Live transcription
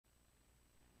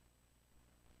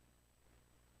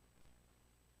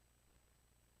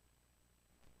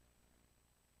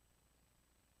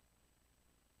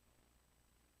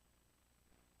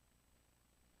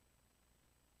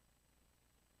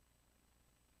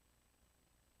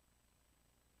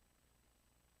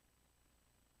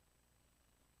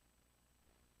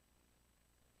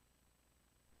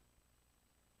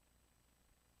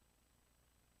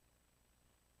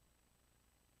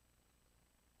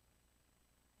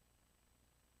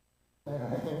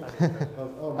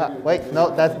Wait,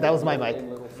 no, that was my mic.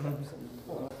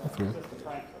 That's weird.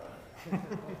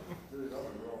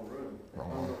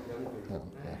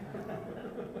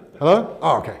 Hello?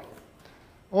 Oh, okay.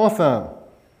 Awesome.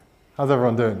 How's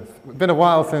everyone doing? It's been a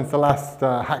while since the last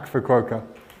Hack Fukuoka,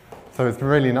 so it's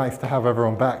really nice to have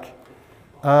everyone back.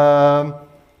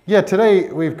 Yeah, today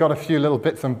we've got a few little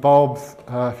bits and bobs,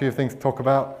 a few things to talk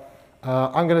about.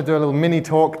 I'm going to do a little mini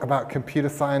talk about computer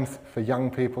science for young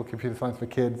people, computer science for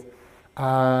kids,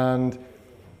 and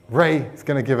Ray is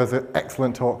going to give us an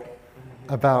excellent talk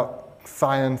about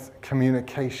science,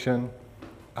 communication,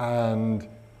 and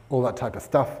all that type of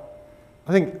stuff.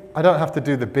 I think I don't have to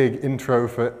do the big intro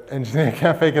for Engineer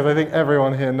Cafe because I think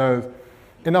everyone here knows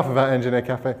enough about Engineer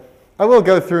Cafe. I will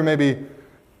go through maybe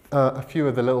a few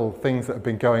of the little things that have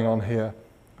been going on here.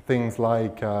 Things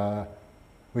like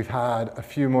we've had a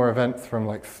few more events from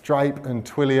like Stripe and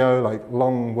Twilio, like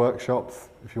long workshops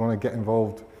if you want to get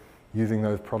involved using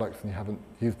those products and you haven't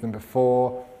used them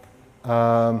before.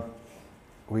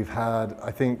 We've had,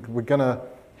 I think we're going to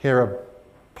hear a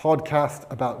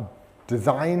podcast about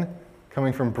design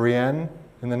coming from Brienne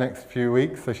in the next few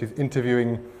weeks. So she's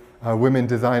interviewing women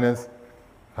designers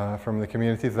from the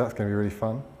community, so that's going to be really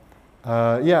fun.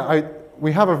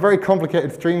 We have a very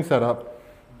complicated stream setup,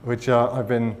 which I've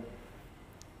been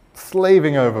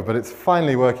slaving over, but it's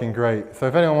finally working great. So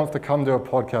if anyone wants to come to a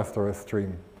podcast or a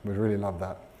stream, we'd really love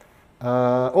that.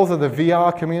 Also, the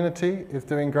VR community is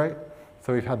doing great.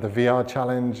 So we've had the VR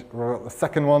challenge, we're at the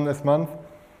second one this month.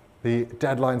 The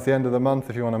deadline's the end of the month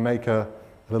if you want to make a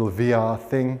little VR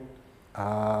thing.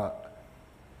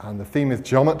 And the theme is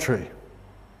geometry.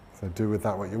 So do with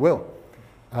that what you will.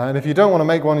 And if you don't want to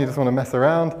make one, you just want to mess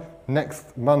around,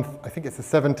 next month, I think it's the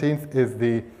 17th, is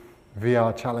the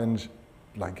VR challenge,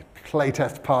 like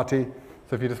playtest party.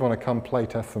 So if you just want to come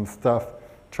playtest some stuff,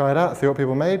 try it out, see what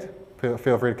people made, feel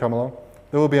free to come along.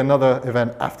 There will be another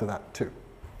event after that too.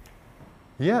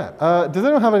 Yeah, does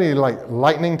anyone have any like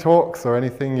lightning talks or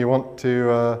anything you want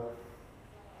to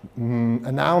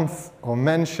announce or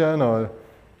mention or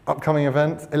upcoming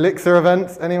events? Elixir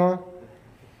events, anyone?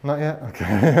 Not yet?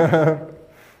 Okay.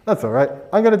 That's all right.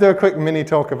 I'm going to do a quick mini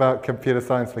talk about computer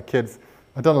science for kids.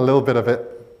 I've done a little bit of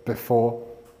it before.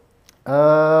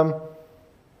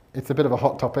 It's a bit of a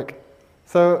hot topic.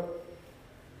 So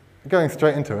going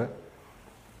straight into it,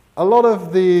 a lot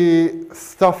of the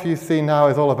stuff you see now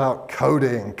is all about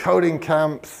coding, coding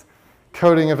camps,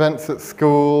 coding events at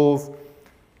schools,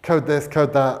 code this,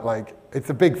 code that. Like,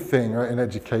 it's a big thing, right, in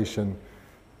education.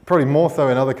 Probably more so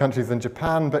in other countries than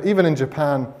Japan, but even in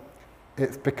Japan,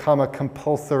 it's become a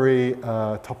compulsory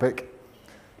topic.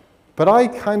 But I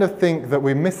kind of think that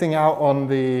we're missing out on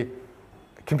the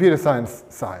computer science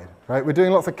side, right? We're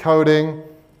doing lots of coding,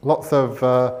 lots of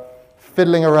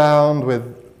fiddling around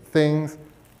with things,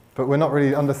 but we're not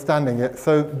really understanding it.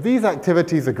 So these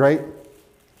activities are great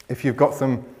if you've got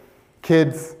some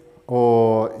kids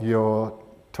or you're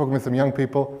talking with some young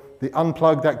people. The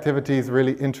unplugged activities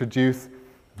really introduce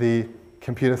the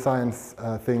computer science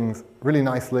things really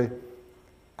nicely,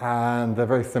 and they're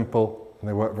very simple and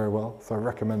they work very well, so I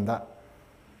recommend that.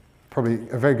 Probably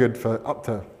very good for up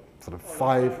to sort of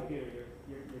 5. You're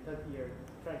trying to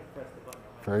press the button.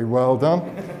 Very well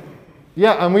done.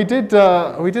 Yeah, and we did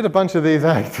a bunch of these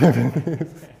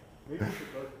activities.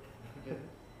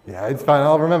 Yeah, it's fine.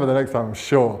 I'll remember the next time, I'm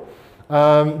sure.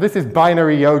 This is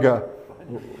binary yoga,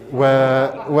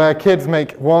 where kids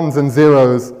make ones and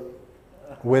zeros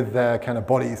with their kind of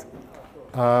bodies.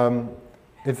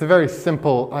 It's a very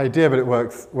simple idea, but it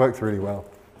works really well.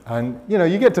 And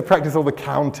you get to practice all the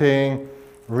counting,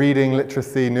 reading,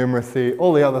 literacy, numeracy,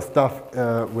 all the other stuff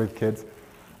with kids.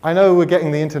 I know we're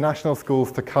getting the international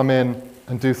schools to come in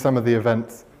and do some of the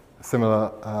events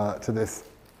similar to this,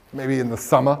 maybe in the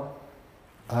summer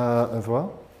as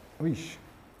well. Weesh.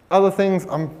 Other things,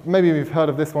 maybe you've heard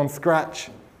of this one,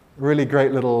 Scratch, really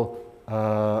great little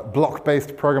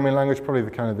block-based programming language, probably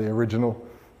the original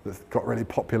that's got really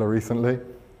popular recently.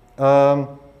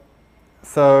 So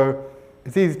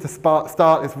it's easy to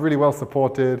start, it's really well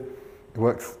supported, it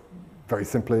works very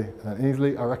simply and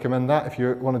easily. I recommend that if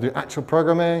you want to do actual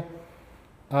programming.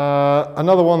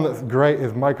 Another one that's great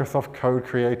is Microsoft Code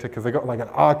Creator, because they've got like an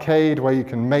arcade where you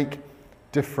can make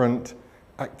different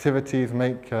activities,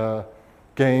 make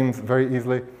games very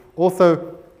easily.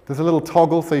 Also, there's a little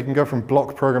toggle so you can go from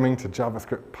block programming to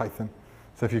JavaScript, Python.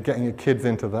 So if you're getting your kids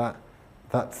into that,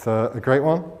 that's a great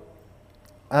one.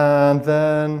 And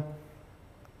then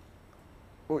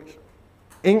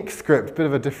Inkscript, bit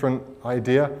of a different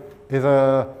idea, is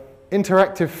an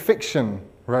interactive fiction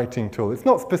writing tool. It's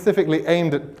not specifically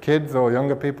aimed at kids or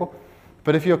younger people,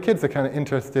 But if your kids are kind of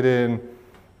interested in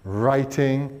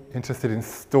writing, interested in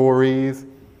stories,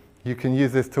 you can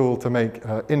use this tool to make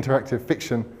interactive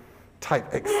fiction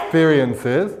type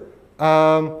experiences.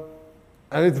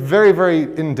 And it's very, very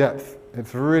in-depth.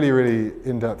 It's really, really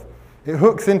in-depth. It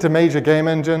hooks into major game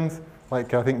engines,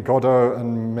 like I think Godot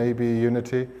and maybe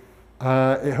Unity.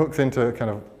 It hooks into kind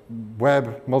of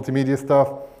web, multimedia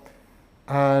stuff.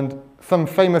 And some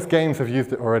famous games have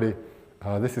used it already.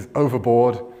 This is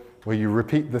Overboard, where you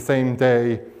repeat the same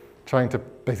day, trying to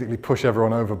basically push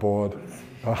everyone overboard,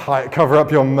 cover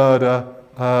up your murder.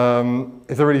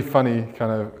 It's a really funny,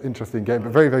 kind of interesting game,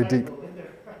 but very, very deep.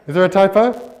 Is there a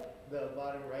typo? The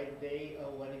bottom right, day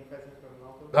of wedding present from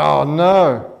Malcolm. Oh,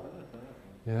 no.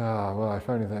 Yeah, well, if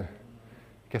only they,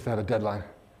 guess they had a deadline.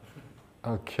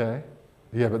 Okay.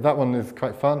 Yeah, but that one is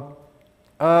quite fun.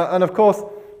 And of course,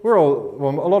 a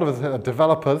lot of us are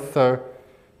developers, so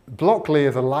Blockly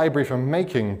is a library for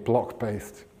making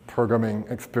block-based programming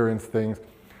experience things.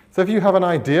 So if you have an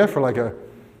idea for like a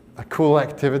cool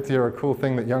activity or a cool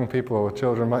thing that young people or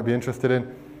children might be interested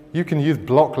in, you can use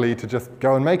Blockly to just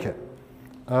go and make it.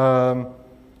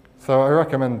 So I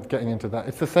recommend getting into that.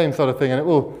 It's the same sort of thing, and it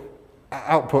will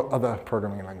output other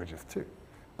programming languages too.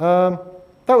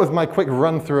 That was my quick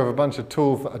run through of a bunch of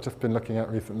tools that I've just been looking at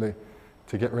recently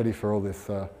to get ready for all this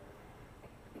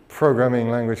programming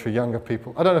language for younger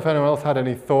people. I don't know if anyone else had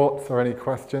any thoughts or any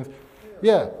questions.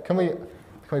 Yeah, can we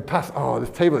pass? Oh, this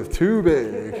table is too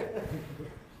big.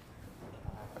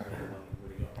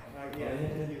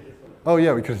 Oh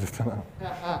yeah, we could have just done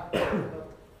that.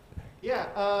 Yeah.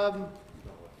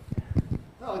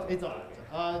 No, it's on.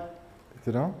 Is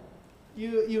it on?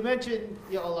 You mentioned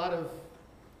a lot of.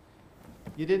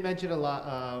 You did mention a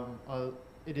lot.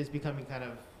 It is becoming kind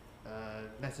of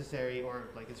necessary, or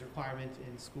like it's a requirement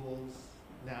in schools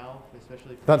now,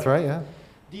 especially. That's right. Yeah.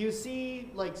 Do you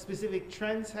see like specific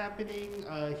trends happening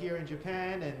here in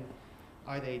Japan, and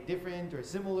are they different or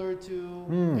similar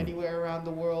to anywhere around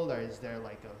the world, or is there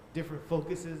like different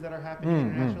focuses that are happening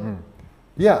internationally?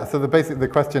 Yeah. So the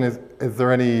question is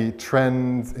there any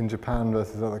trends in Japan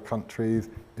versus other countries?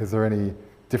 Is there any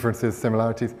differences,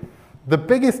 similarities? The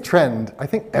biggest trend, I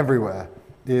think, everywhere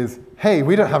is, hey,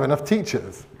 we don't have enough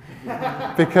teachers.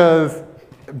 Because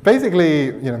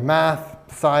basically, math,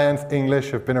 science, English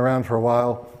have been around for a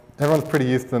while. Everyone's pretty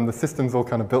used to them. The system's all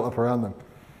kind of built up around them.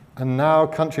 And now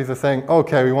countries are saying,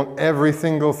 okay, we want every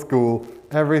single school,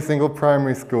 every single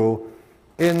primary school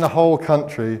in the whole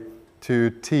country to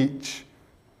teach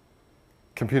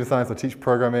computer science or teach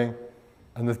programming.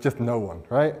 And there's just no one,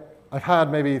 right? I've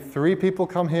had maybe 3 people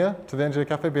come here to the Engineer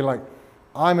Cafe be like,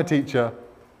 I'm a teacher.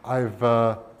 I've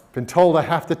been told I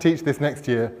have to teach this next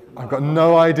year. I've got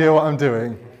no idea what I'm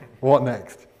doing. What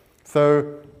next?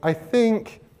 So I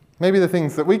think maybe the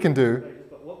things that we can do.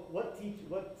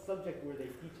 What subject were they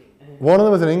teaching? One of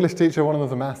them was an English teacher, one of them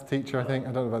was a math teacher, I think.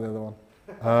 I don't know about the other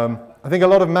one. I think a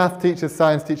lot of math teachers,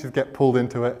 science teachers get pulled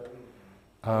into it.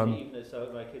 Even so,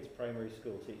 my kid's primary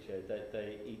school teacher,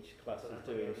 each class is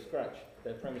doing Scratch.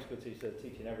 Their primary school teachers are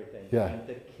teaching everything, and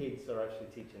the kids are actually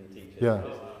teaching the teachers. Yeah.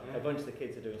 A bunch of the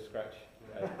kids are doing Scratch,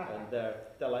 and they're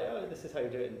like, oh, this is how you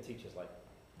do it, and the teacher's like,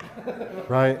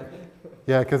 right.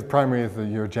 Yeah, because primary is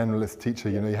you're a generalist teacher.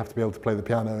 You have to be able to play the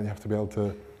piano, and you have to be able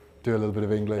to do a little bit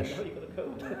of English. oh, you've got the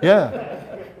code. Yeah.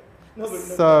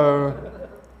 So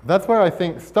that's where I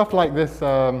think stuff like this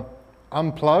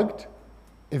unplugged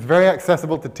is very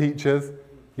accessible to teachers.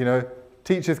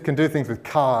 Teachers can do things with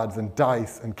cards and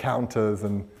dice and counters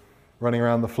and running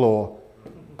around the floor.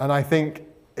 And I think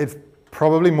it's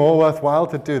probably more worthwhile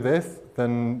to do this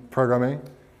than programming,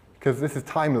 because this is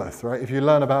timeless, right? If you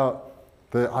learn about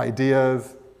the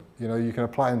ideas, you can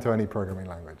apply them to any programming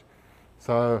language.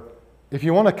 So if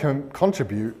you want to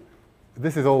contribute,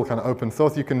 this is all kind of open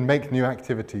source. You can make new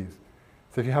activities.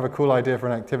 So if you have a cool idea for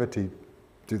an activity,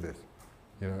 do this.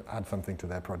 Add something to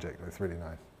their project. It's really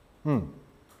nice.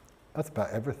 That's about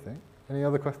everything. Any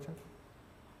other questions?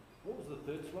 What was the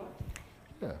third slide?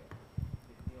 Yeah.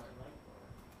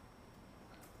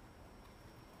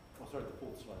 Oh, sorry, the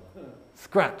fourth slide.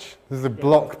 Scratch. This is a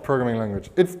block programming language.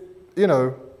 It's,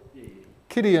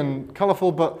 kiddie and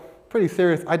colorful, but pretty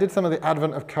serious. I did some of the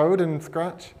advent of code in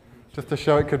Scratch just to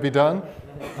show it could be done.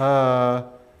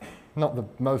 Not the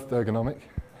most ergonomic.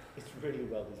 It's really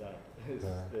well designed.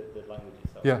 The language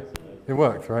itself. Yeah, it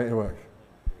works, right? It works.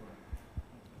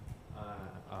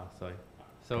 Sorry.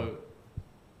 So,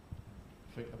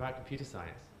 about computer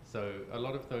science, so a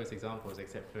lot of those examples,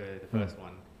 except for the first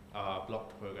one, are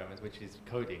block programmers, which is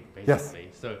coding, basically.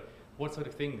 Yes. So what sort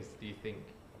of things do you think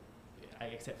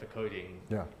except for coding,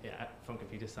 Yeah. from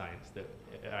computer science that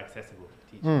are accessible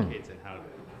to teaching kids, and how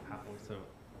also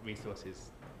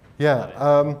resources.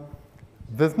 Yeah,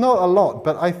 there's not a lot,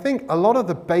 but I think a lot of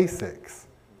the basics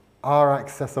are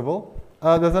accessible.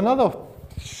 There's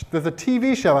a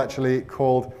TV show actually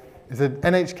called, it's an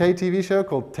NHK TV show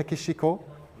called Tekishiko,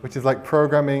 which is like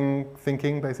programming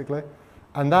thinking basically.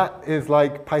 And that is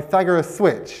like Pythagoras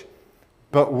switch,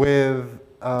 but with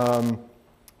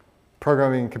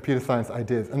programming computer science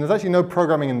ideas. And there's actually no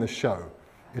programming in the show.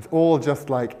 It's all just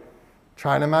like,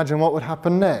 try and imagine what would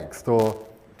happen next, or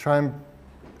try and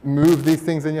move these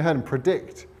things in your head and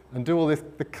predict, and do all this,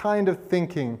 the kind of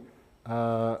thinking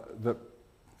that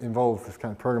involves this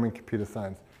kind of programming computer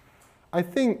science. I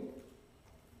think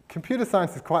computer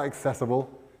science is quite accessible,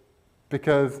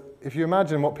 because if you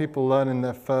imagine what people learn in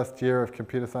their first year of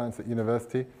computer science at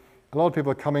university, a lot of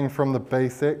people are coming from the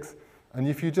basics, and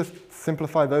if you just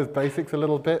simplify those basics a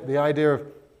little bit, the idea of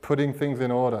putting things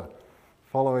in order,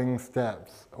 following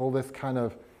steps, all this kind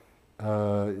of,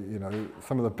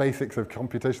 some of the basics of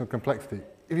computational complexity.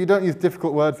 If you don't use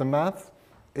difficult words and maths,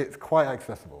 it's quite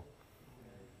accessible.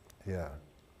 Yeah.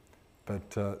 But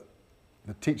the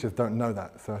teachers don't know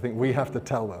that, so I think we have to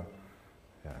tell them.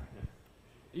 Yeah.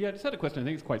 Yeah, I just had a question. I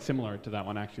think it's quite similar to that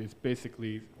one, actually. It's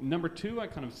basically, number 2 I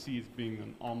kind of see as being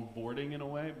an onboarding in a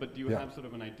way, but do you have sort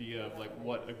of an idea of like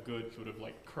what a good sort of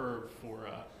like curve for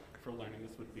learning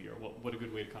this would be, or what a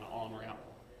good way to kind of on ramp?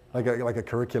 Like a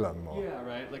curriculum? Or? Yeah,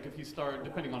 right. Like if you start,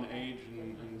 depending on age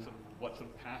and sort of what sort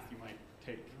of path you might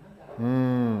take.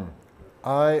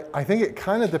 I think it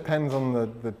kind of depends on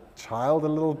the child a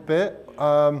little bit.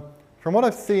 From what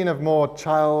I've seen of more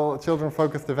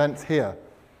children-focused events here,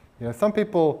 some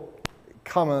people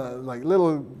come, like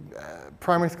little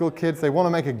primary school kids, they want to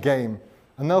make a game,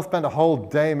 and they'll spend a whole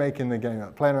day making the game,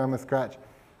 playing around with Scratch.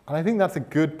 And I think that's a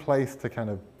good place to kind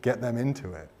of get them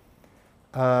into it.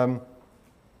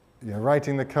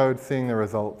 Writing the code, seeing the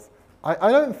results.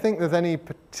 I don't think there's any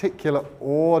particular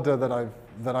order that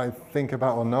I think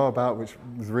about or know about, which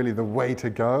is really the way to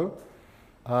go.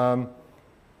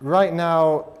 Right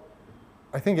now,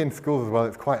 I think in schools as well,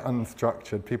 it's quite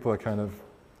unstructured. People are kind of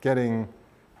getting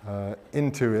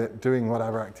into it, doing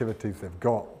whatever activities they've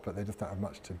got, but they just don't have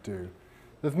much to do.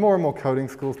 There's more and more coding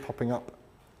schools popping up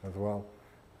as well.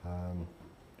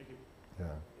 Thank you. Yeah.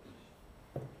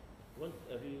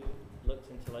 Have you looked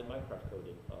into like Minecraft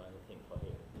coding or anything for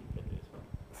here? You could do as well.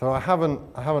 So I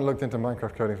haven't looked into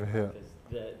Minecraft coding for here.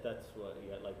 Because that's what,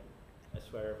 like, I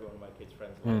swear every one of my kids'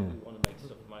 friends we want to make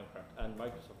stuff with Minecraft, and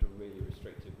Microsoft are really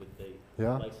restricted with the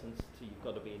license. You've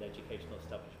got to be an educational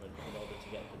establishment in order to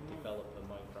get to develop a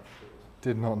Minecraft tools.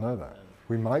 Did not know that.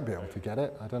 We might be able to get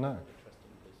it. I don't know. Interesting.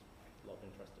 There's a lot of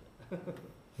interest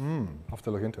in it. I'll have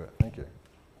to look into it. Thank you.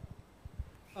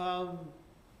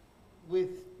 With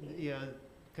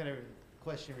kind of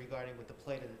question regarding with the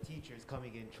plight of the teachers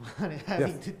coming in,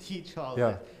 having to teach all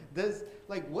this.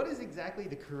 What is exactly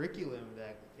the curriculum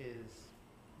that is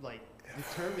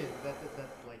determined that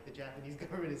the Japanese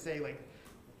government is saying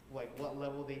what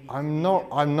level they need? I'm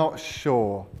not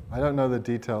sure. I don't know the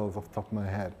details off the top of my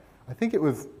head. I think it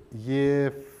was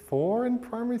year 4 in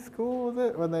primary school, was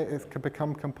it, when it's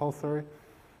become compulsory.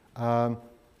 A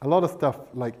lot of stuff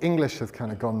like English has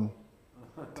kind of gone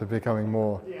to becoming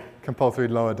more compulsory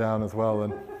lower down as well,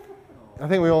 and I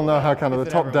think we all know how kind of the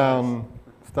top-down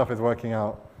stuff is working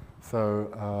out. So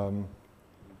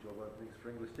job openings for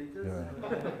English teachers.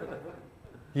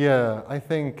 Yeah, I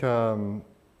think I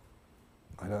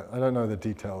don't know the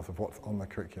details of what's on the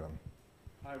curriculum.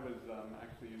 I was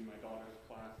actually in my daughter's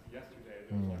class yesterday.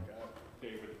 There was like a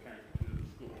day with the parents visited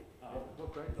the school.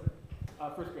 What grade is it?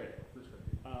 First grade.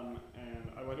 And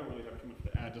I don't really have too much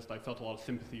to add, just I felt a lot of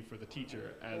sympathy for the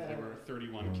teacher as there were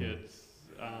 31 kids,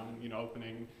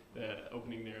 opening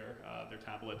their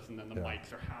tablets, and then the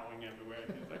mics are howling everywhere.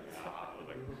 It's like,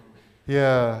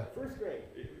 Yeah. First grade.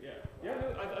 Yeah.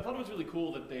 I thought it was really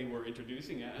cool that they were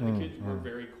introducing it, and the kids were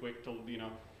very quick to,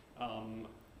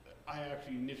 I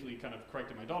actually initially kind of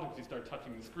corrected my daughter because she started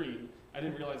touching the screen. I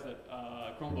didn't realize that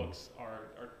Chromebooks are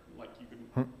like you can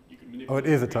manipulate. Oh, it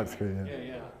is a the screen, touch screen.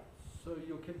 Yeah. So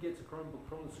your kid gets a Chromebook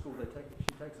from the school. She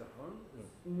takes it home.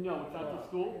 No, it's not the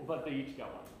school, but they each got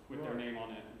one with their name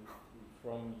on it.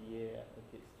 From year, I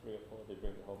think it's 3 or 4, they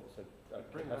bring it home. So I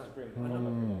Bring have to it bring it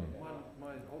home.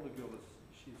 My older girl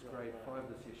she's grade 5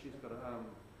 this year. She's got a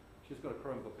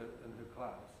Chromebook in her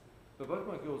class. But both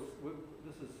my girls,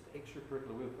 this is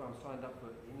extracurricular. We've signed up for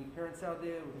any parents out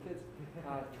there with kids.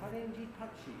 Karenji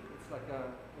Tachi. It's like a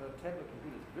tablet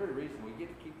computer. It's very reasonable. You get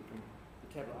to keep the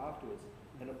tablet afterwards,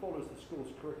 and it follows the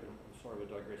school's curriculum. I'm sorry,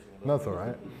 we're digressing a little. No, that's all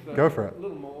right. But Go for it. A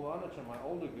little more. Well, I know my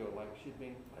older girl, like the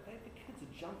kids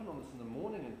are jumping on this in the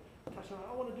morning and touching.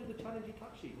 I want to do the challengey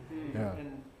touchy, Yeah.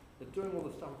 and they're doing all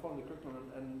this stuff and following the curriculum.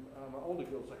 And my older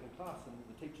girl's like in class, and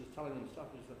the teacher's telling them stuff.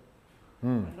 And she's like, I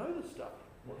know this stuff.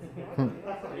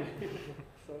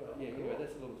 So yeah, anyway,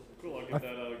 that's a little Cool, I'll get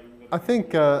that out. I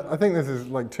think this is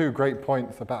like two great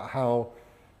points about how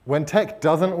when tech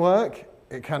doesn't work,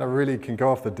 it kind of really can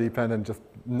go off the deep end and just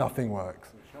nothing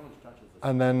works. challenge touches.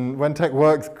 And then when tech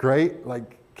works great,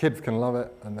 like kids can love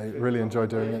it and they really enjoy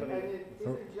doing it. And it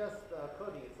isn't just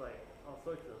coding, it's like all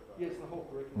sorts of stuff. Yeah, it's the whole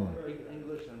curriculum,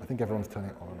 English and. I think everyone's turning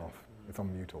it on and off. It's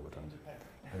on mute all the time.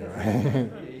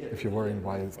 Anyway, if you're worrying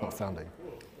why it's not sounding,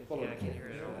 Follow Yeah, I can hear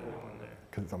it all on there.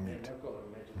 because it's on mute. I've got a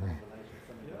magic combination.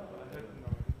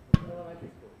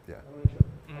 Something Yeah.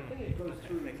 I think it goes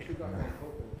through two guys on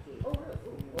football too. Oh, really?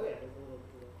 Oh, yeah. There's a little.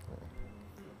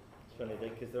 It's funny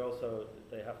because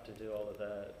they have to do all of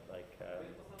the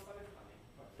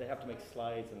they have to make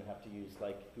slides and they have to use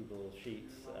like Google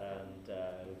Sheets and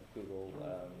Google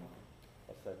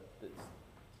what's that? It's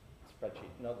spreadsheet,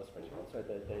 not the spreadsheet. Sorry,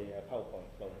 the PowerPoint.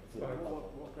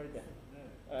 What grade? Yeah.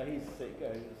 He's year 6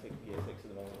 at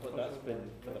the moment, but that's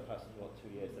been for the past 2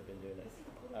 years they've been doing it.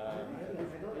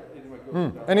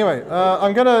 Anyway,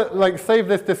 I'm gonna save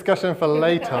this discussion for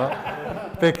later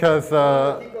because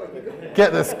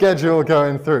get the schedule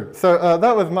going through. So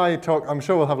that was my talk. I'm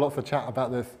sure we'll have lots of chat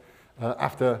about this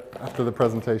after the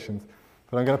presentations.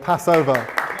 But I'm going to pass over.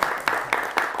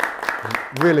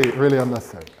 Really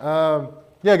unnecessary. Yeah,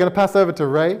 I'm going to pass over to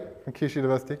Ray from Kyushu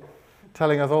University,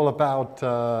 telling us all about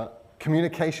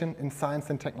communication in science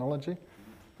and technology.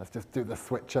 Let's just do the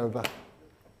switch over.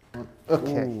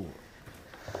 Okay. Ooh.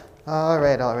 All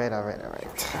right.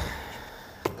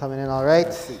 Coming in all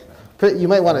right. You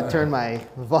might want to turn my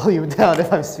volume down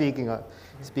if I'm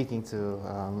speaking too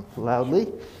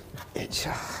loudly.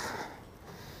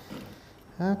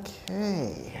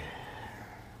 Okay.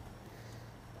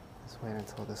 Let's wait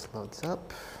until this loads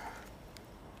up.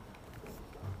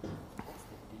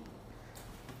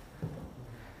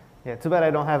 Yeah, too bad I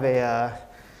don't have the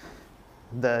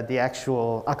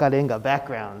actual Akarenga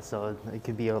background, so it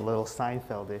could be a little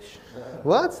Seinfeldish.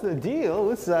 What's the deal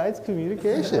with science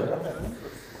communication?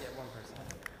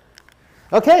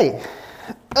 Okay.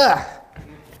 I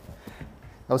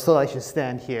was told I should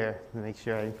stand here to make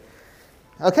sure I.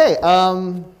 Okay.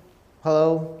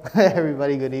 Hello,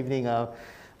 everybody. Good evening.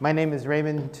 My name is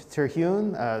Raymond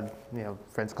Terhune.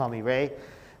 Friends call me Ray.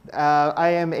 I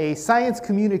am a science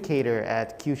communicator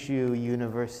at Kyushu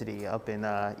University up in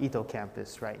Ito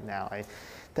campus right now.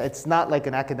 It's not like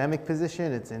an academic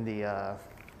position. It's in the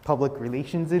public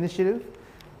relations initiative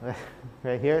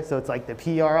right here. So it's like the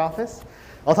PR office.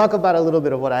 I'll talk about a little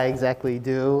bit of what I exactly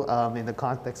do in the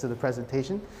context of the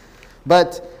presentation.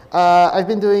 But I've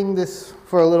been doing this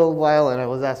for a little while, and I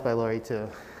was asked by Lori to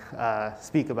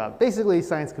speak about basically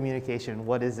science communication.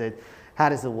 What is it? How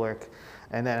does it work?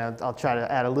 And then I'll try to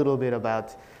add a little bit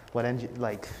about what,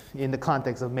 in the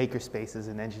context of maker spaces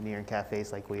and engineering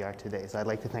cafes like we are today. So I'd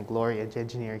like to thank Lori at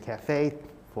Engineering Cafe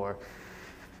for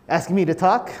asking me to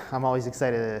talk. I'm always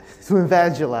excited to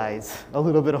evangelize a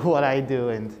little bit of what I do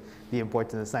and the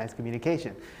importance of science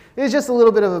communication. It's just a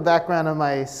little bit of a background on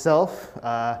myself.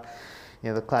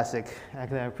 The classic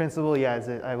academic principle. Yeah,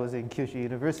 I was in Kyushu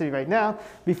University right now.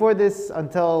 Before this,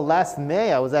 until last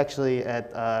May, I was actually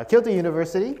at Kyoto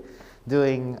University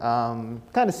doing kind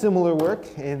of similar work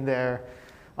in their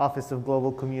Office of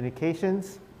Global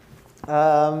Communications.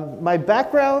 My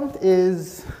background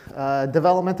is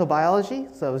developmental biology,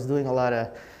 so I was doing a lot of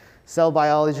cell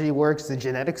biology works and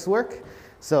genetics work.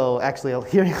 So actually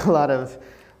hearing a lot of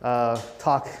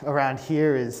talk around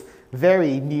here is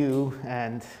very new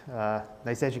and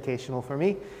nice educational for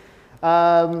me.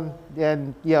 I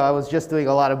was just doing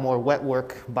a lot of more wet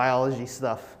work biology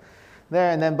stuff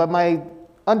there. But my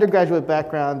undergraduate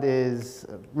background is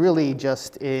really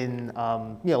just in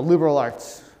liberal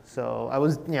arts. So I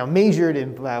was majored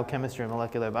in biochemistry and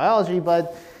molecular biology,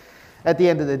 but at the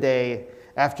end of the day,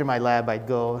 after my lab, I'd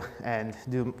go and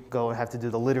have to do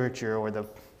the literature or the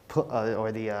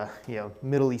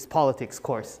Middle East politics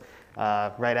course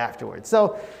right afterwards.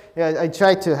 So I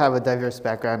try to have a diverse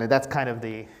background, and that's kind of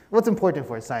what's important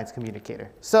for a science communicator.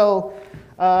 So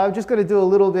I'm just going to do a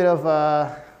little bit of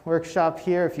a workshop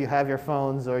here. If you have your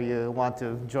phones or you want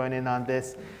to join in on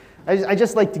this, I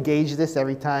just like to gauge this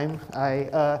every time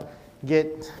I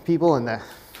get people, and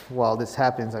while this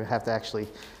happens, I have to actually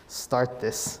start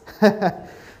this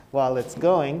while it's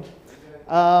going.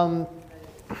 I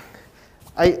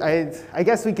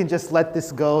guess we can just let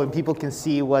this go and people can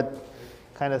see what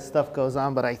kind of stuff goes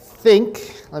on, but I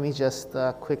think, let me just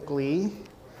quickly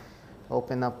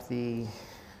open up the,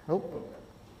 oh,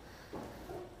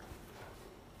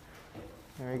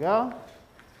 there we go.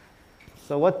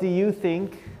 So what do you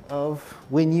think of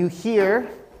when you hear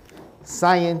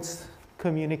science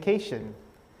communication?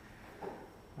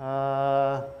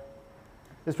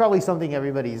 It's probably something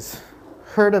everybody's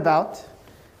heard about.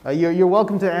 You're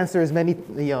welcome to answer as many,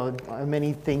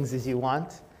 many things as you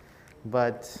want,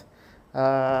 but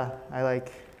I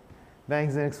like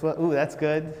bangs and explode. Ooh, that's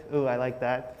good. Ooh, I like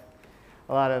that.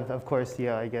 A lot of course,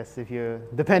 I guess if you're,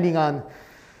 depending on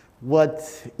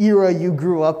what era you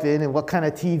grew up in and what kind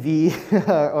of TV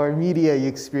or media you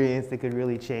experienced, it could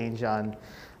really change on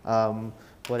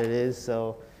what it is.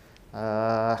 So,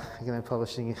 again,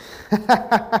 publishing.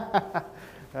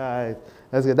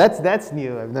 That's good. That's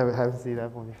new. Haven't seen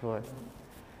that one before.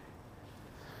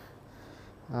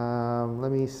 Let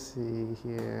me see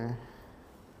here.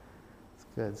 It's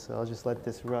good. So I'll just let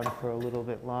this run for a little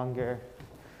bit longer.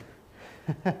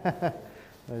 As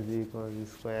equal to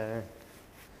square.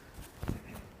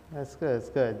 That's good. That's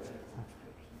good.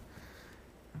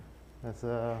 That's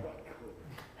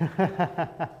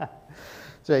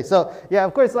right. So yeah,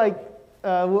 of course, like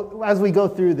as we go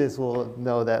through this, we'll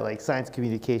know that like science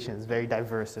communication is very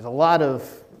diverse. There's a lot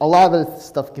of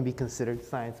stuff can be considered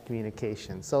science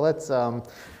communication. So let's I'll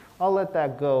let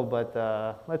that go, but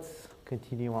let's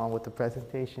continue on with the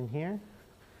presentation here.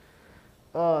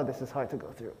 Oh, this is hard to go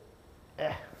through.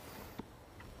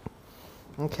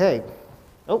 Okay.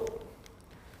 Oh.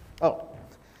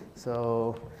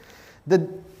 So the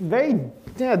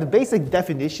basic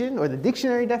definition or the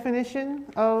dictionary definition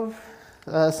of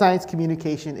science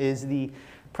communication is the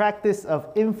practice of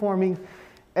informing,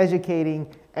 educating,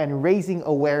 and raising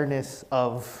awareness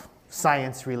of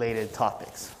science-related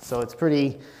topics. So it's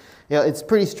pretty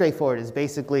straightforward. It's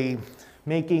basically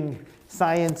making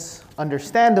science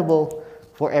understandable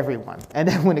for everyone. And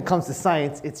then when it comes to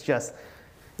science, it's just,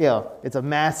 it's a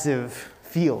massive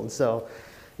field. So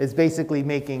it's basically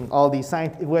making all these,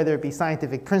 whether it be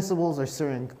scientific principles or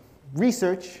certain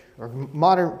research or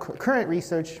current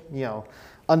research,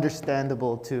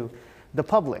 understandable to the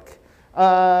public.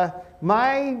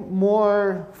 My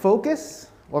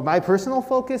personal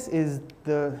focus is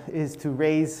to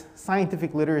raise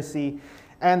scientific literacy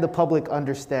and the public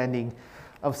understanding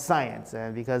of science,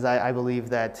 and because I believe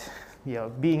that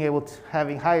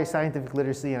having higher scientific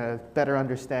literacy and a better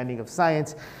understanding of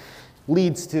science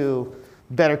leads to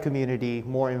better community,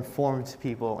 more informed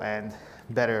people, and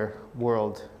better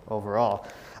world overall.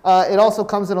 It also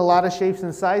comes in a lot of shapes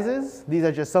and sizes. These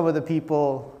are just some of the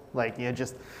people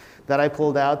just that I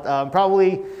pulled out.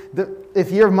 Probably,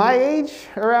 if you're my age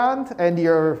around and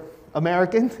you're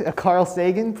American, Carl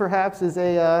Sagan perhaps is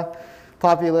a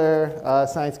popular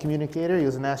science communicator. He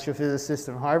was an astrophysicist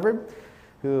from Harvard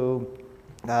who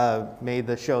made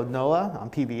the show Noah on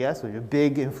PBS, which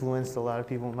big influenced a lot of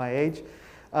people my age.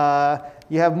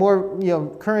 You have more,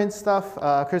 current stuff.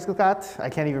 Kriskakat, I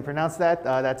can't even pronounce that.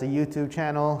 That's a YouTube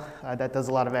channel that does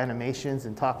a lot of animations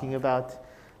and talking about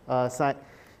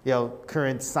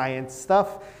current science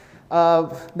stuff.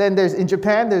 Then in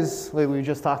Japan, we were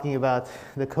just talking about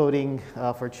the coding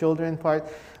for children part.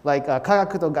 Like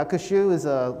Kagaku to Gakushu is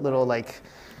a little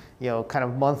kind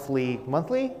of monthly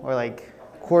or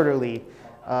quarterly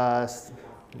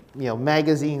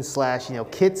magazine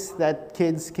 / kits that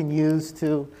kids can use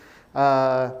to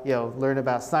learn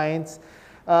about science.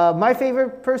 My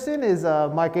favorite person is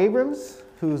Mark Abrams,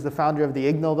 who's the founder of the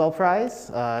Ig Nobel Prize.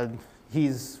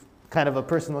 He's kind of a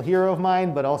personal hero of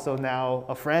mine, but also now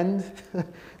a friend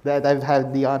that I've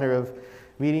had the honor of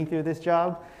meeting through this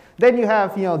job. Then you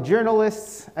have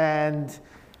journalists and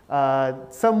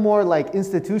some more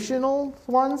institutional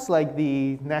ones, like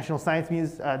the National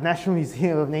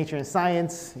Museum of Nature and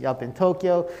Science up in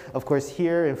Tokyo. Of course,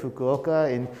 here in Fukuoka,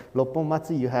 in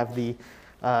Ropponmatsu, you have the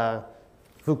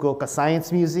Fukuoka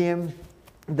Science Museum.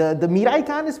 The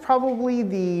Miraikan is probably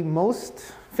the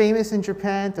most famous in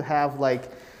Japan to have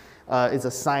is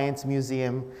a science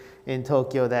museum in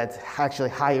Tokyo that actually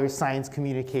hires science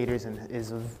communicators and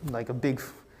is a big,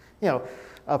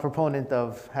 a proponent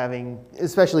of having,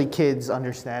 especially kids,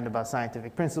 understand about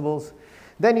scientific principles.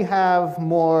 Then you have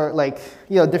more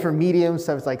different mediums,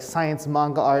 so it's science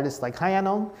manga artists like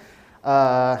Hayano.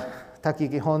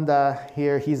 Takayuki Honda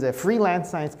here, he's a freelance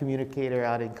science communicator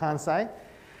out in Kansai.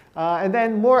 And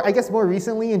then more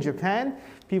recently in Japan,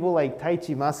 people like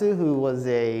Taichi Masu, who was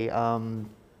a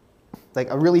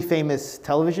really famous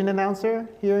television announcer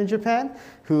here in Japan,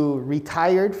 who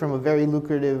retired from a very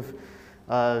lucrative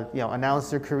announce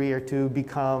their career to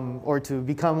become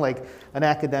like an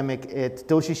academic at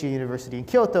Doshishi University in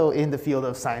Kyoto in the field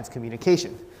of science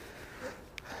communication.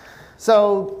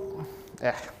 So,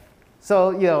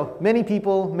 many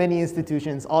people, many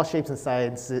institutions, all shapes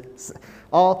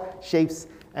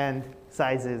and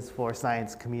sizes for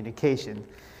science communication.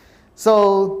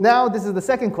 So now this is the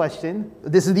second question.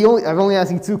 This is I'm only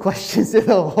asking 2 questions in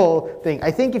the whole thing.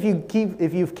 I think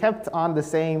if you've kept on the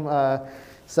same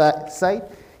site,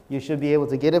 you should be able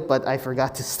to get it, but I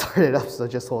forgot to start it up, so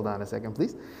just hold on a second,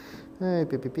 please.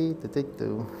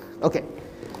 Okay,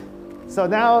 so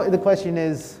now the question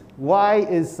is, why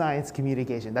is science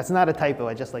communication? That's not a typo,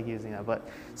 I just like using that, but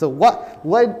so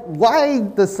why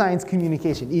does science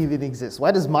communication even exist?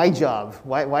 Why does my job,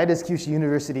 why does Kyushu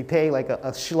University pay like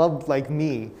a schlub like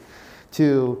me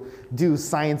to do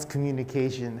science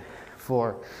communication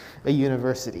for a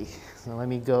university? So let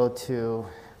me go to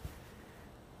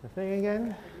the thing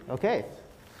again. Okay,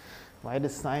 why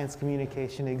does science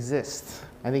communication exist?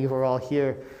 I think if we're all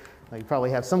here, like, you probably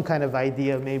have some kind of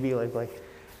idea, maybe like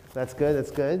that's good,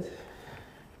 that's good.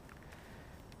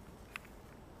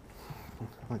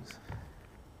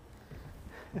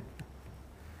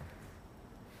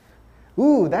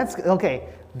 Ooh, that's, okay.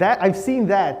 I've seen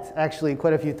that actually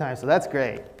quite a few times, so that's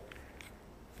great.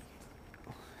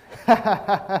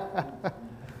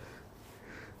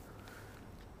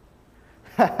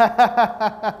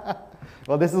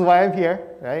 Well, this is why I'm here,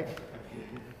 right?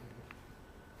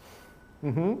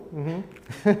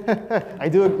 I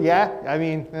do, yeah, I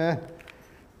mean,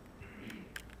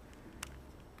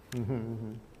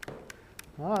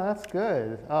 Oh, that's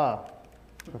good. Oh,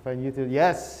 find YouTube.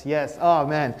 Yes, yes. Oh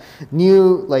man,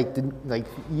 new like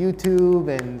YouTube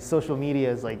and social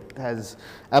media has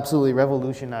absolutely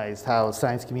revolutionized how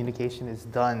science communication is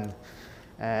done,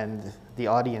 and the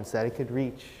audience that it could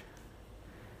reach.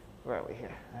 Where are we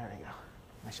here? There we go.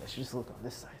 Actually, I should just look on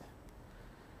this side.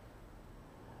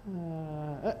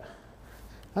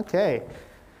 Okay.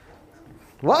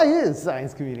 What is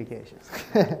science communications?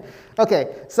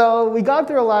 Okay, so we got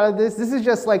through a lot of this. This is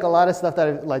just like a lot of stuff that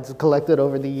I've collected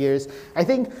over the years. I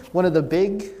think one of the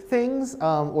big things,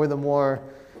 or the more,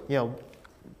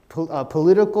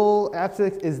 political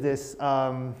aspect is this.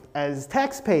 As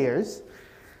taxpayers,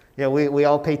 we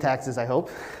all pay taxes, I hope.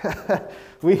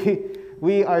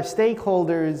 we are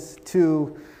stakeholders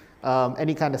to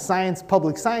any kind of science,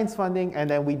 public science funding, and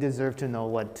then we deserve to know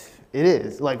what it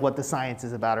is, like what the science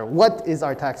is about, or what is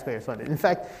our taxpayers funded. In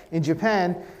fact, in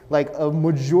Japan, like a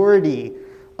majority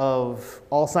of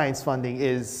all science funding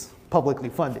is publicly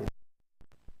funded.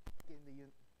 In the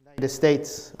United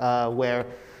States, where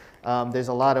there's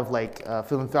a lot of like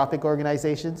philanthropic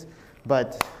organizations,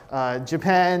 but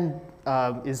Japan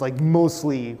is like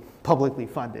mostly publicly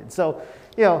funded. So,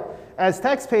 as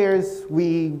taxpayers,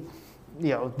 we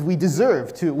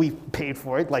deserve to, we paid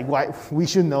for it, like why, we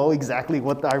should know exactly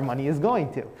what our money is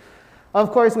going to.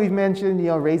 Of course, we've mentioned,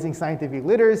 raising scientific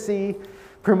literacy,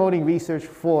 promoting research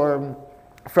from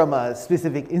a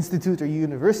specific institute or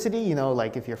university,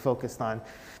 like if you're focused on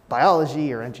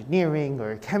biology or engineering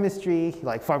or chemistry,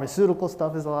 like pharmaceutical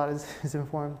stuff is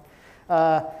informed.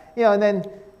 And then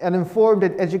an informed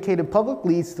and educated public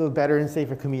leads to a better and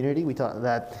safer community. We thought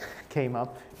that came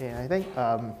up, I think,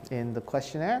 in the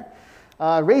questionnaire.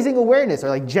 Raising awareness, or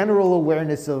like general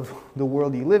awareness of the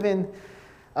world you live in.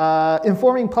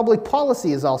 Informing public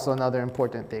policy is also another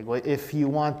important thing. If you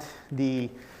want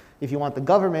the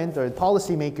government or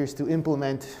policymakers to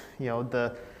implement,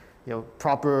 the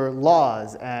proper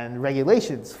laws and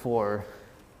regulations for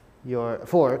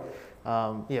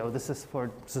this is for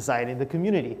society and the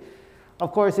community.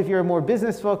 Of course, if you're more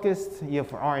business focused,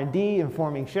 for R&D,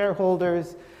 informing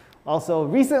shareholders. Also,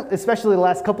 especially the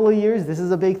last couple of years, this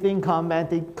is a big thing,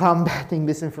 combating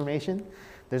misinformation.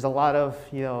 There's a lot of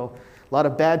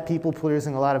bad people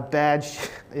producing a lot of bad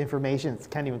information.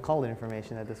 Can't even call it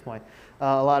information at this point.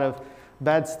 A lot of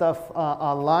bad stuff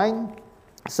online.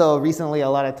 So recently, a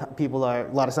lot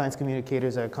of science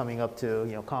communicators are coming up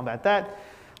to combat that.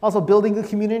 Also, building a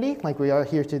community, like we are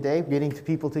here today, getting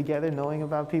people together, knowing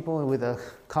about people with a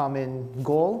common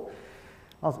goal.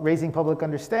 Also, raising public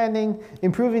understanding,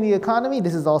 improving the economy.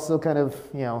 This is also kind of,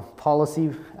 policy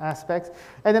aspects.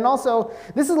 And then also,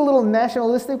 this is a little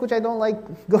nationalistic, which I don't like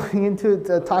going into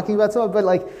talking about so much, but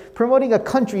like promoting a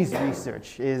country's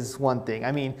research is one thing.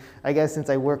 I mean, I guess since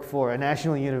I work for a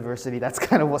national university, that's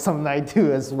kind of something I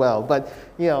do as well. But,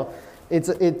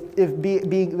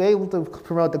 being able to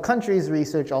promote the country's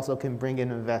research also can bring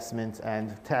in investment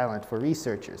and talent for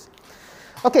researchers.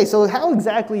 Okay, so how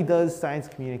exactly does science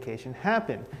communication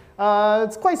happen?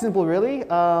 It's quite simple, really.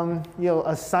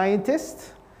 A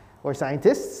scientist or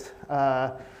scientists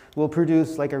will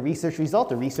produce like a research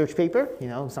result, a research paper,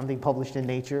 something published in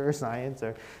Nature or Science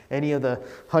or any of the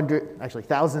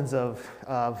thousands of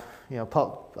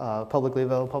publicly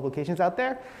available publications out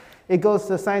there. It goes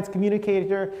to a science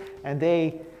communicator, and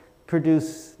they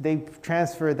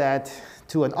transfer that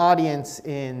to an audience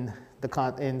in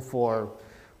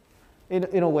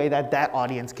a way that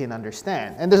audience can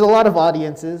understand. And there's a lot of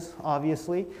audiences,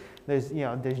 obviously. There's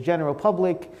general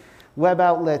public, web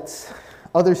outlets,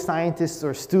 other scientists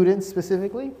or students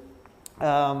specifically.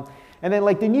 And then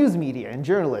like the news media and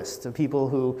journalists, so people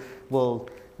who will,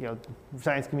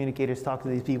 science communicators talk to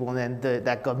these people, and then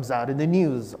that comes out in the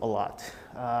news a lot.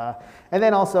 And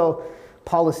then also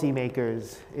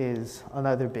policymakers is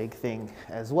another big thing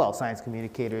as well. Science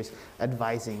communicators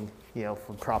advising,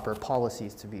 for proper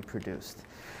policies to be produced.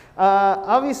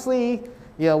 Obviously,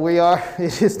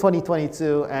 it is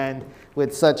 2022, and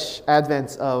with such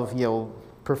advents of,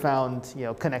 profound,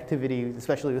 connectivity,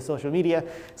 especially with social media,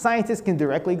 scientists can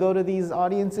directly go to these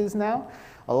audiences now.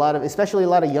 Especially a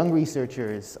lot of young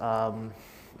researchers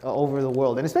over the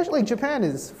world, and especially Japan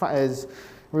is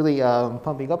really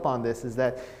pumping up on this, is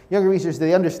that younger researchers,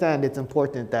 they understand it's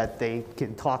important that they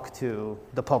can talk to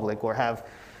the public or have,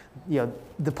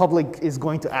 the public is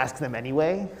going to ask them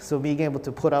anyway. So being able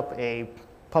to put up a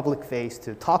public face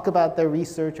to talk about their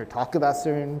research or talk about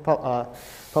certain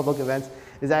public events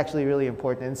is actually really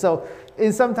important. And so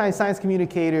sometimes science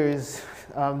communicators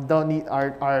are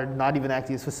not even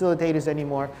acting as facilitators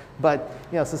anymore, but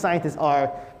so scientists are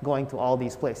going to all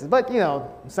these places. But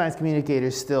science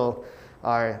communicators still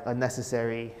are a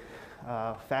necessary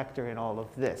factor in all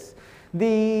of this.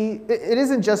 It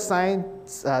isn't just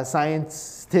scientists'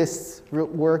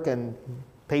 work and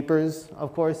papers,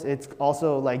 of course. It's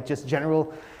also like just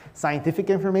general scientific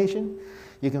information.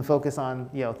 You can focus on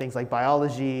things like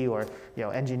biology or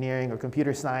engineering or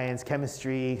computer science,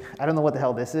 chemistry. I don't know what the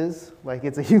hell this is. Like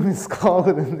it's a human skull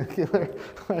with a nuclear.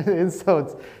 So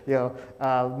it's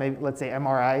maybe let's say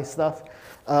MRI stuff.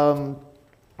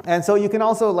 And so you can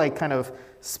also like kind of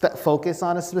focus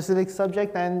on a specific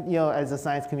subject, and as a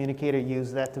science communicator,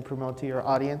 use that to promote to your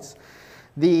audience.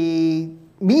 The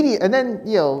media, and then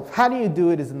how do you do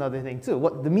it is another thing too.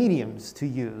 What the mediums to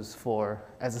use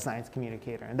as a science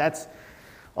communicator, and that's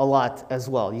a lot as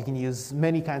well. You can use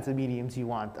many kinds of mediums you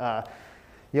want.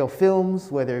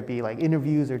 Films, whether it be like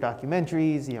interviews or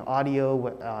documentaries,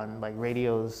 audio on like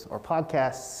radios or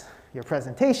podcasts, your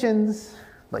presentations,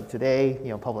 like today,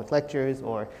 public lectures,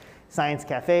 or science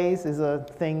cafes is a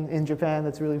thing in Japan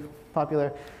that's really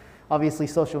popular. Obviously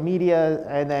social media,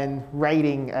 and then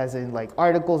writing as in like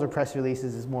articles or press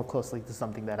releases is more closely to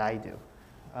something that I do.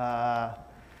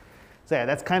 So yeah,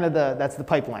 that's kind of that's the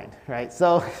pipeline, right?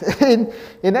 So in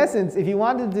essence, if you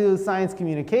want to do science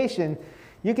communication,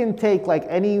 you can take like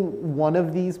any one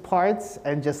of these parts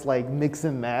and just like mix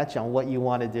and match on what you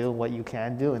want to do, what you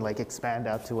can do, and like expand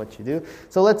out to what you do.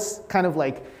 So let's kind of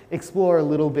like explore a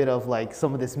little bit of like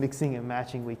some of this mixing and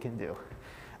matching we can do.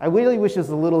 I really wish it was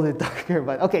a little bit darker,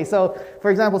 but okay. So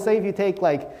for example, say if you take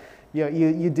like,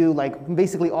 you do like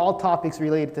basically all topics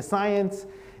related to science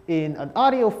in an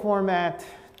audio format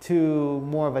to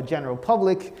more of a general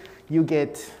public, you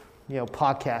get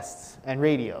podcasts and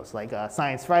radios. Like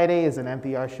Science Friday is an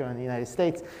NPR show in the United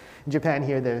States. In Japan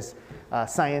here, there's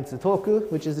Science Toku,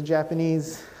 which is a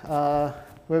Japanese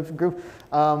group.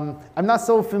 I'm not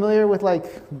so familiar with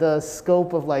like the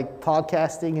scope of like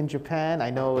podcasting in Japan.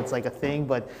 I know it's like a thing,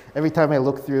 but every time I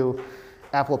look through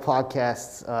Apple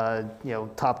Podcasts,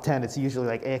 top 10, it's usually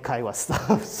like eikaiwa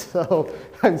stuff. So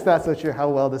I'm not so sure how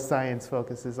well the science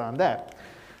focuses on that.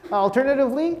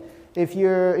 Alternatively, if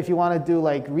you want to do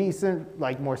like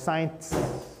more science,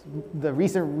 the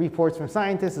recent reports from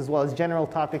scientists as well as general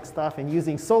topic stuff, and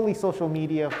using solely social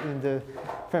media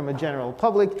from a general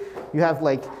public, you have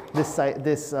like this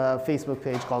Facebook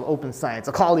page called Open Science.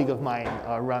 A colleague of mine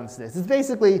runs this. It's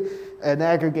basically an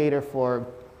aggregator for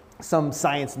some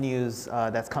science news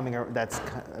that's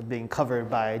being covered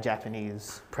by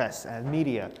Japanese press and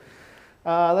media.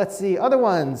 Let's see, other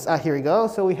ones. Here we go.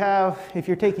 So we have, if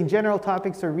you're taking general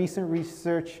topics or recent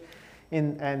research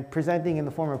and presenting in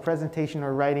the form of presentation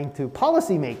or writing to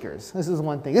policymakers. This is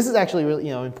one thing. This is actually really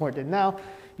important now.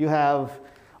 You have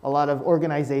a lot of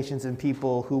organizations and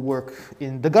people who work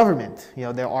in the government.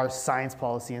 There are science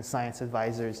policy and science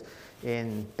advisors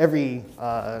in every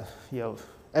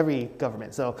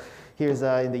government. So here's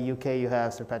in the UK, you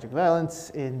have Sir Patrick Vallance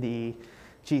in the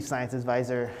Chief Science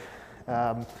Advisor.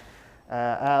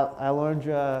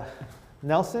 Alondra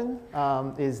Nelson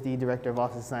is the Director of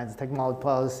Office of Science and Technology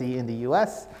Policy in the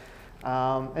US.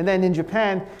 And then in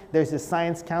Japan, there's the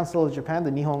Science Council of Japan,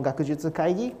 the Nihon Gakujutsu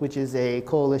Kaigi, which is a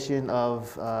coalition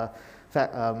of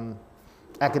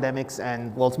academics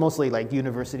and, well, it's mostly like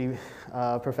university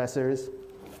professors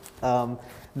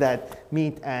that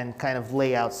meet and kind of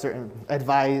lay out certain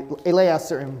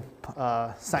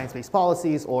science-based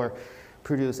policies or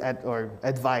produce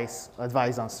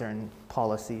advise on certain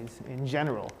policies in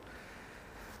general.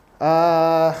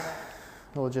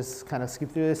 We'll just kind of skip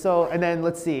through this. So, and then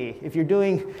let's see, if you're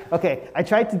doing, okay, I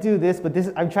tried to do this, but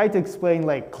I'm trying to explain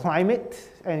like climate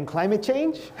and climate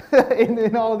change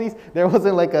in all of these. There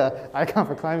wasn't like a icon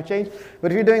for climate change,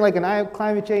 but if you're doing like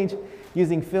climate change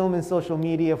using film and social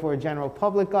media for a general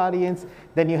public audience,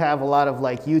 then you have a lot of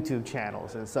like YouTube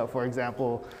channels. And so, for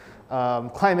example,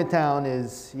 Climate Town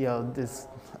is, this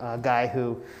guy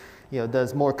who,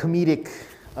 does more comedic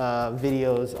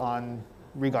videos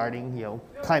regarding,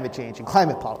 climate change and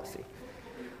climate policy.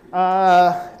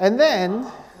 And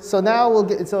then, so now we'll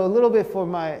get, so a little bit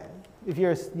for if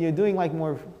you're doing like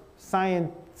more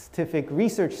scientific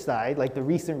research side, like the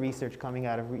recent research coming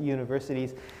out of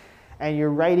universities, and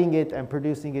you're writing it and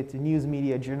producing it to news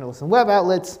media, journalists, and web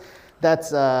outlets,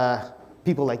 that's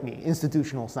people like me,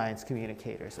 institutional science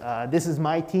communicators. This is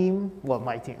my team, well,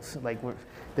 my team, like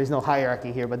there's no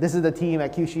hierarchy here, but this is the team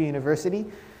at Kyushu University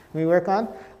we work on.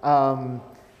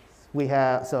 We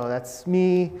have, so that's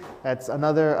me, that's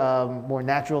another more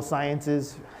natural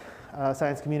sciences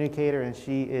science communicator, and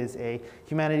she is a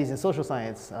humanities and social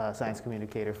science science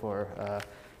communicator for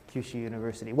Kyushu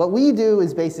University. What we do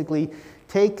is basically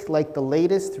take like the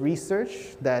latest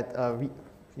research that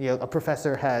a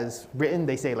professor has written.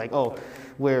 They say like, oh,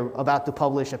 we're about to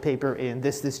publish a paper in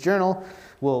this journal.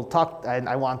 We'll talk, and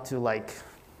I want to like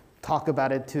talk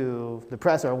about it to the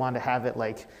press, or I want to have it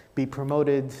like be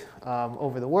promoted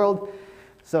over the world.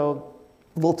 So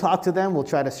we'll talk to them, we'll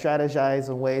try to strategize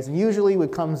in ways, and usually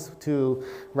it comes to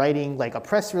writing like a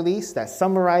press release that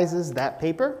summarizes that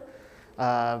paper,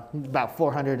 about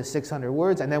 400 to 600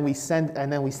 words, and then we send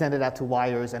it out to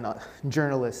wires and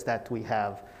journalists that we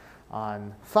have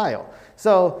on file.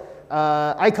 So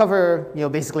I cover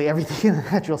basically everything in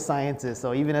the natural sciences.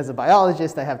 So even as a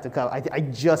biologist, I have to cover. I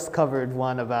just covered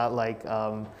one about like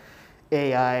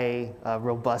AI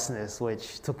robustness,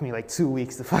 which took me like 2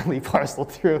 weeks to finally parcel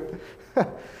through.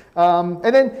 And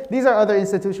then these are other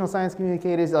institutional science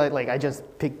communicators. Like I just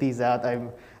picked these out.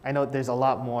 I know there's a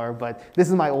lot more, but this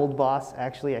is my old boss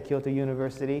actually at Kyoto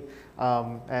University.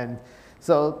 And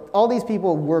so all these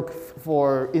people work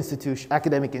for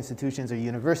academic institutions or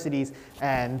universities,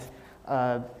 and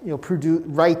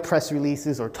write press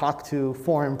releases or talk to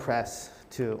foreign press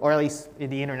or at least in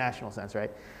the international sense, right?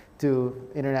 To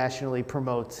internationally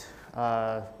promote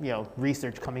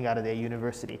research coming out of their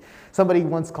university. Somebody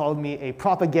once called me a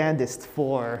propagandist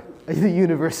for the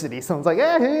university. Someone's like,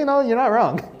 you're not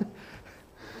wrong.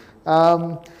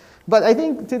 But I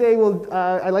think today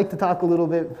I'd like to talk a little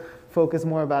bit, focus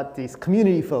more about these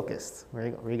community focused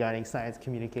regarding science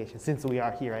communication, since we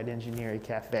are here at Engineering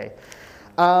Cafe.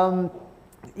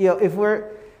 If we're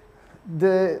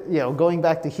going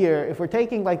back to here, if we're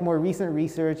taking like more recent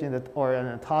research or on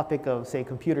a topic of say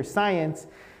computer science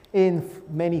in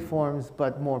many forms,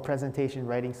 but more presentation,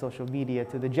 writing, social media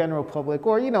to the general public,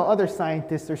 or other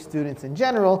scientists or students in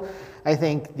general, I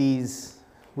think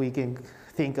we can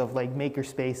think of like maker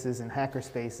spaces and hacker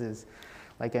spaces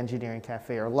like Engineering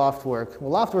Cafe or Loftwork.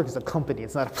 Well, Loftwork is a company,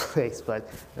 it's not a place, but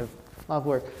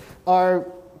Loftwork are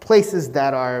places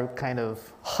that are kind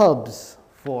of hubs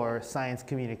for science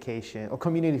communication or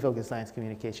community-focused science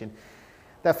communication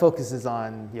that focuses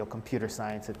on computer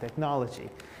science and technology.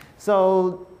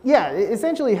 So yeah,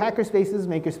 essentially hacker spaces,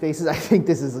 maker spaces. I think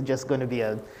this is just going to be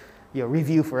a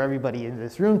review for everybody in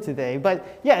this room today.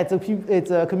 But yeah,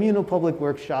 it's a communal public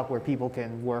workshop where people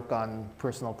can work on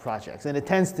personal projects, and it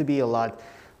tends to be a lot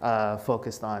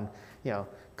focused on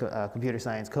computer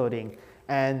science, coding,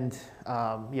 and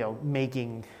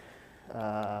making.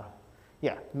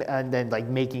 And then like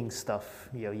making stuff,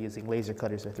 using laser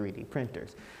cutters or 3D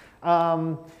printers.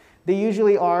 They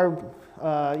usually are,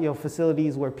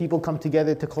 facilities where people come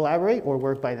together to collaborate or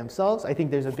work by themselves. I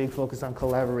think there's a big focus on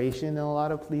collaboration in a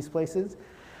lot of these places.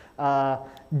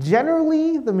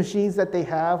 Generally, the machines that they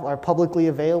have are publicly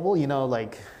available.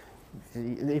 Like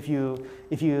if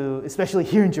you, especially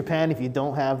here in Japan, if you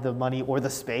don't have the money or the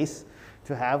space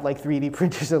to have like 3D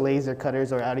printers or laser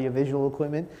cutters or audiovisual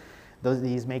equipment,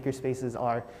 these maker spaces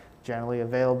are generally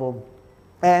available.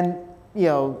 And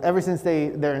ever since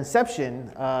their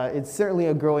inception, it's certainly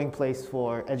a growing place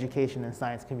for education and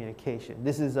science communication.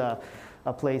 This is a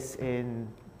place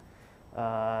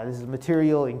this is a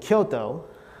material in Kyoto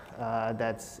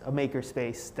that's a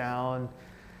makerspace down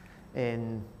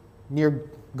in near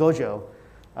Gojo,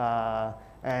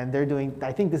 and they're doing.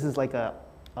 I think this is like a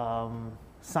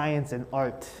science and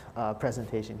art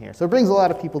presentation here. So it brings a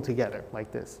lot of people together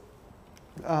like this.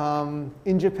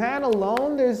 In Japan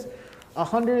alone, there's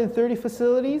 130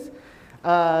 facilities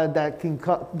that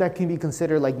can be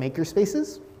considered like maker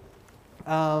spaces.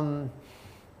 Of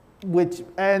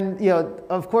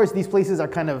course, these places are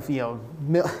kind of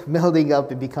melding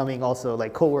up and becoming also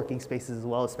like co-working spaces as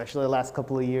well, especially the last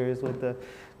couple of years with the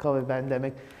COVID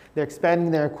pandemic. They're expanding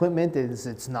their equipment.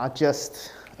 It's not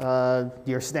just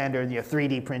your standard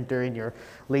 3D printer and your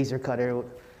laser cutter.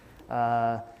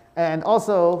 And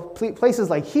also places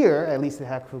like here, at least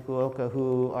at Fukuoka,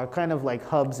 who are kind of like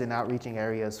hubs and outreaching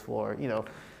areas for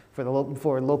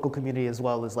for local community as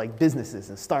well as like businesses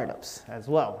and startups as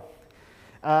well.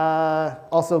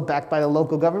 Also backed by the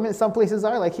local government, some places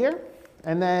are like here,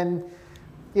 and then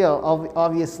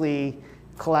obviously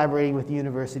collaborating with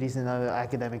universities and other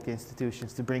academic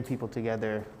institutions to bring people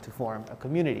together to form a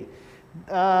community.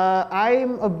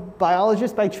 I'm a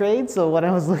biologist by trade, so when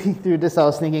I was looking through this, I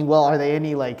was thinking, well, are there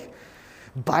any like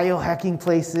biohacking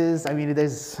places? I mean,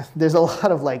 there's a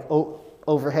lot of like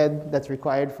overhead that's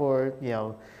required for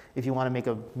if you want to make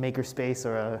a maker space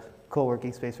or a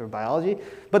co-working space for biology.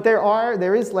 But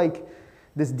there is like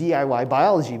this DIY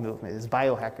biology movement, this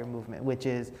biohacker movement, which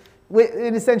is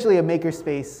essentially a maker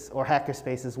space or hacker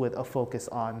spaces with a focus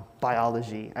on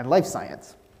biology and life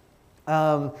science.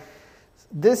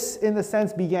 This, in the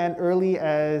sense, began early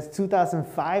as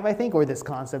 2005, I think, or this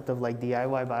concept of like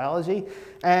DIY biology.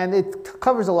 And it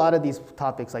covers a lot of these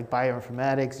topics like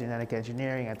bioinformatics, genetic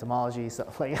engineering, entomology,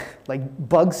 stuff like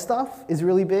bug stuff is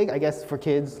really big, I guess, for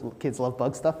kids. Kids love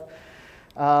bug stuff.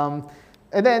 And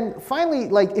then finally,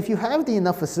 like if you have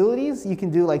enough facilities, you can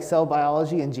do like cell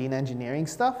biology and gene engineering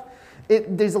stuff. We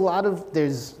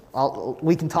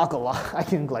can talk a lot. I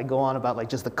can like go on about like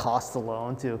just the costs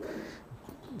alone to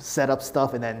set up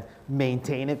stuff and then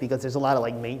maintain it, because there's a lot of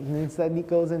like maintenance that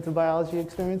goes into biology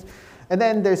experiments. And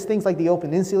then there's things like the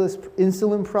Open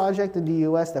Insulin Project in the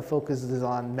US that focuses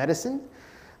on medicine,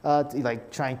 like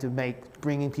trying to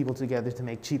bringing people together to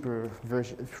make cheaper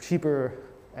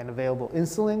and available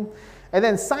insulin. And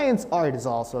then science art is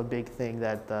also a big thing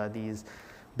that these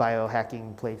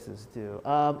biohacking places do.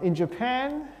 In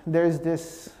Japan, there's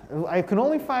this, I could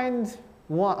only find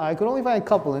a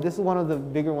couple, and this is one of the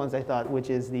bigger ones I thought, which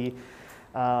is the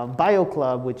Bio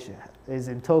Club, which is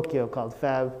in Tokyo, called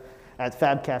Fab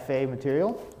Cafe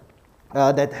Material.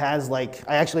 That has like,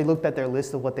 I actually looked at their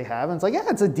list of what they have, and it's like, yeah,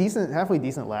 it's a halfway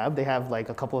decent lab. They have like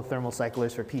a couple of thermal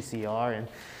cyclers for PCR and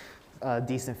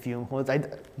decent fume hoods. I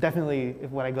definitely,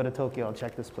 when I go to Tokyo, I'll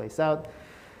check this place out.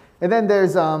 And then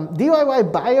there's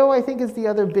DIY Bio, I think, is the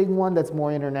other big one that's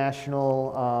more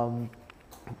international.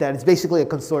 That is basically a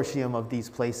consortium of these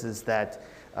places that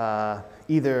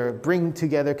either bring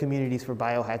together communities for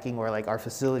biohacking or like our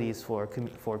facilities for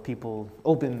people,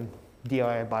 open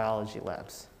DIY biology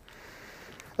labs.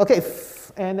 Okay,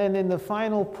 and then in the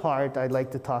final part, I'd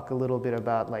like to talk a little bit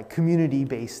about like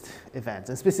community-based events.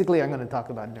 And specifically, I'm going to talk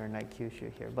about Nerd Night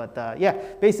Kyushu here. But yeah,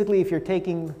 basically, if you're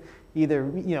taking either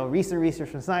recent research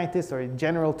from scientists or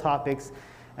general topics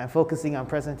and focusing on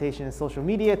presentation and social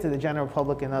media to the general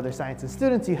public and other science and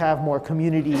students, you have more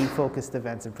community-focused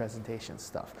events and presentation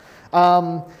stuff.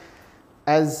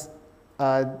 This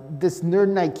Nerd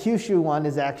Night Kyushu one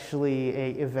is actually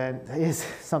is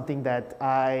something that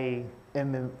I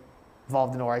am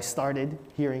involved in, or I started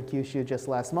here in Kyushu just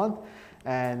last month,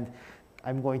 and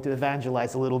I'm going to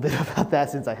evangelize a little bit about that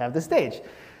since I have the stage.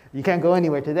 You can't go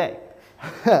anywhere today.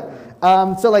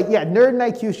 So like, yeah, Nerd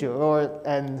Night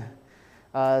Kyushu,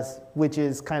 which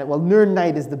is kind of, well, Nerd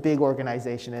Night is the big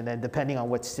organization, and then depending on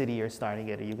which city you're starting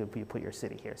it, you could put your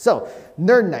city here. So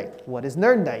Nerd Night, what is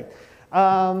Nerd Night?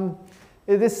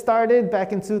 This started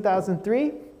back in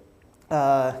 2003.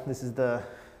 This is the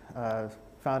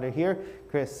founder here,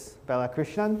 Chris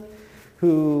Balakrishnan,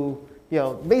 who,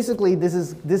 basically this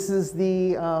is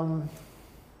the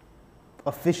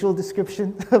official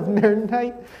description of Nerd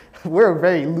Night. We're a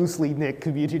very loosely knit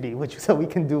community, so we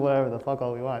can do whatever the fuck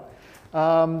all we want.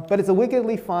 But it's a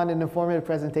wickedly fun and informative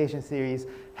presentation series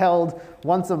held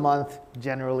once a month,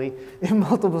 generally, in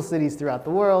multiple cities throughout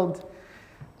the world.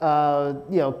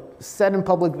 Set in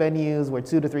public venues where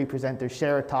 2 to 3 presenters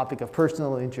share a topic of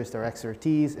personal interest or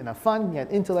expertise in a fun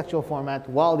yet intellectual format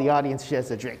while the audience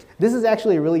shares a drink. This is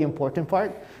actually a really important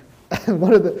part.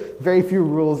 One of the very few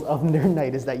rules of Nerd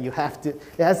Night is that it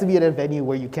has to be at a venue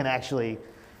where you can actually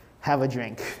have a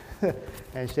drink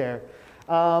and share.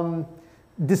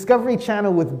 Discovery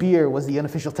Channel with beer was the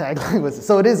unofficial tagline.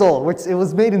 So it is old. It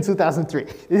was made in 2003.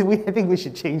 I think we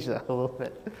should change that a little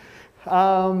bit.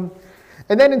 And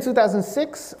then in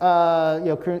 2006,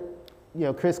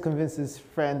 Chris convinced his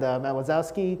friend Matt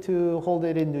Wazowski to hold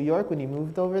it in New York when he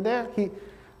moved over there.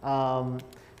 And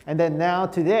then now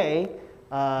today,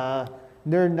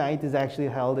 Nerd Night is actually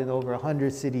held in over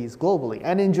 100 cities globally.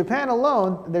 And in Japan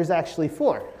alone, there's actually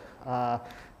 4.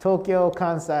 Tokyo,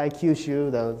 Kansai, Kyushu,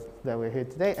 that we're here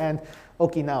today, and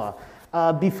Okinawa.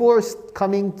 Before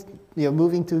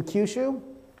moving to Kyushu,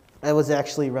 I was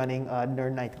actually running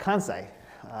Nerd Night Kansai,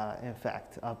 in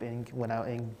fact, when I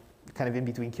was kind of in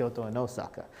between Kyoto and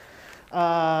Osaka.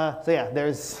 So yeah,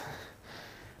 there's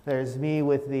me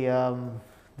with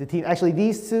the team. Actually,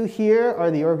 these two here are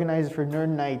the organizers for Nerd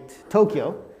Night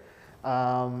Tokyo,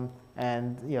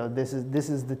 and this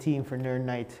is the team for Nerd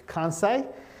Night Kansai.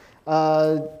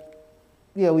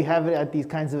 We have it at these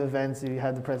kinds of events. We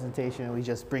have the presentation, and we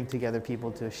just bring together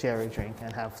people to share a drink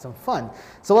and have some fun.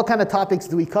 So what kind of topics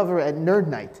do we cover at Nerd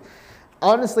Night?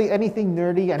 Honestly, anything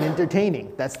nerdy and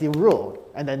entertaining. That's the rule.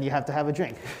 And then you have to have a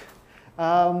drink.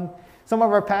 Some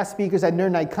of our past speakers at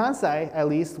Nerd Night Kansai, at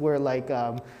least, were like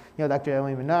Dr.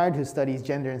 Emily Menard, who studies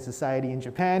gender and society in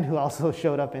Japan, who also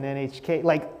showed up in NHK.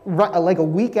 Like a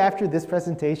week after this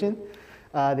presentation,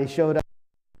 they showed up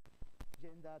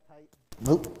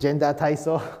Gender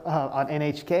Taiso on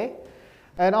NHK.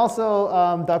 And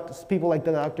also people like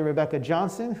Dr. Rebecca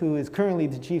Johnson, who is currently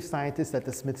the chief scientist at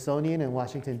the Smithsonian in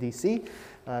Washington, D.C.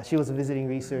 She was a visiting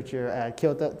researcher at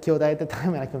Kyodai at the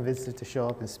time, and I convinced her to show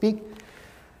up and speak.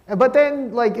 But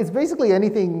then, it's basically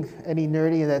any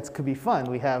nerdy that could be fun.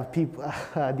 We have people,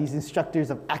 these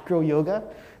instructors of acro yoga,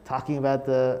 talking about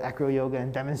the acro yoga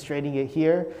and demonstrating it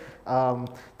here.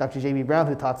 Dr. J.B. Brown,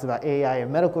 who talks about AI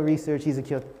and medical research. He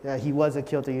was a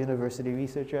Kyoto University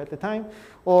researcher at the time.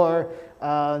 Or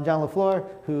John LaFleur,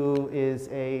 who is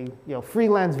a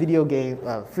freelance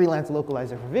freelance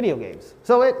localizer for video games.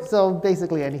 So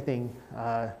basically anything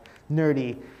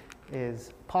nerdy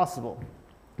is possible.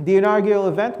 The inaugural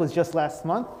event was just last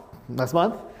month,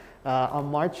 on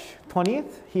March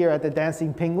 20th, here at the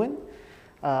Dancing Penguin.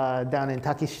 Down in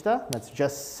Takeshita, that's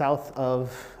just south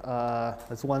of,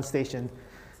 that's one station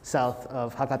south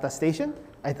of Hakata Station.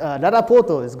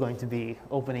 Rarapoto is going to be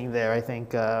opening there, I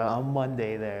think, on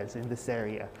Monday there. It's in this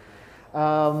area.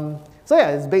 So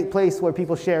yeah, it's a big place where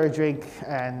people share a drink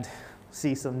and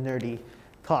see some nerdy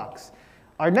talks.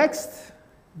 Our next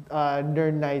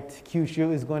Nerd Night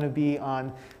Kyushu is going to be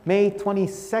on May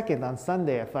 22nd on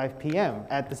Sunday at 5 p.m.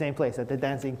 at the same place, at the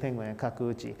Dancing Penguin in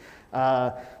Kakuuchi.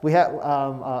 We have,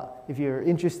 if you're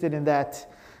interested in that,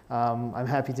 I'm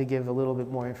happy to give a little bit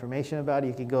more information about it.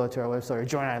 You can go to our website or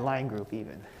join our line group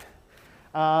even.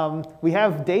 We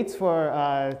have dates for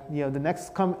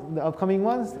the upcoming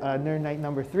ones, Nerd Night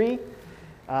number 3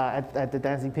 at the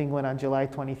Dancing Penguin on July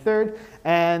 23rd,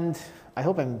 and I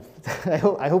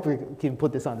hope we can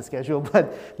put this on the schedule,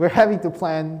 but we're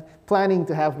planning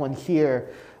to have one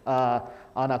here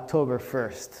on October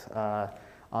 1st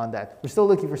on that. We're still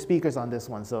looking for speakers on this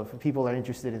one, so if people are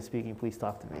interested in speaking, please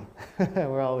talk to me.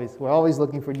 We're always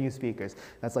looking for new speakers.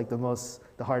 That's like the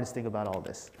hardest thing about all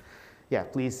this. Yeah,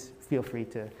 please feel free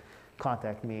to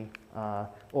contact me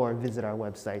or visit our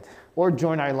website or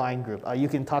join our line group. You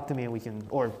can talk to me and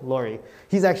or Lori.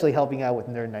 He's actually helping out with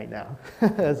Nerd Night now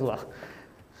as well.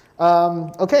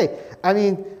 Okay,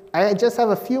 I just have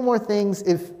a few more things.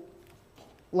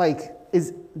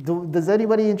 Does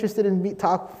anybody interested in me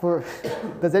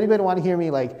does anybody want to hear me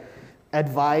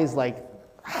advise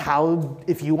how,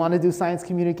 if you want to do science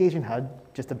communication,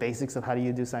 just the basics of how do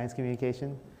you do science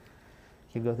communication?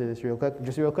 Can you go through this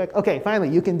real quick? Okay, finally,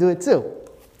 you can do it too.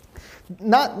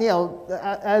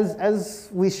 As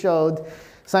we showed,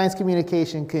 science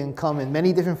communication can come in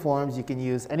many different forms. You can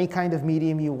use any kind of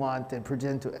medium you want and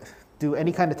present to do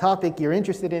any kind of topic you're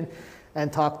interested in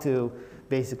and talk to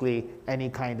basically any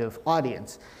kind of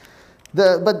audience.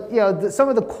 Some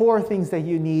of the core things that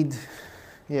you need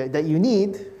is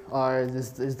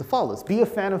the follows. Be a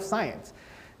fan of science.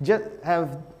 Just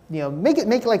make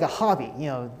it like a hobby.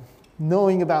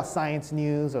 Knowing about science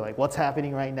news or what's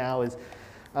happening right now is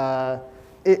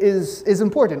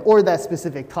important, or that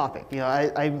specific topic.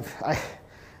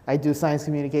 I do science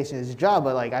communication as a job,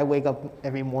 but I wake up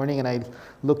every morning and I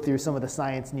look through some of the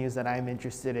science news that I'm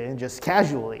interested in just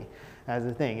casually as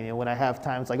a thing. And when I have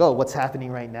time, it's oh, what's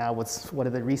happening right now? What are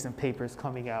the recent papers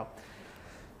coming out?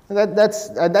 And that's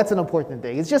an important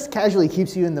thing. It just casually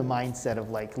keeps you in the mindset of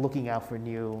looking out for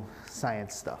new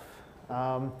science stuff.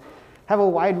 Have a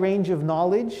wide range of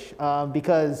knowledge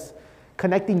because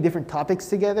connecting different topics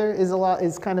together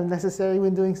is kind of necessary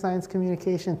when doing science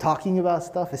communication. Talking about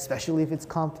stuff, especially if it's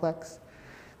complex,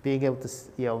 being able to,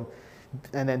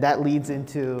 and then that leads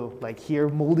into like here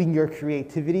molding your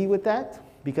creativity with that,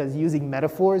 because using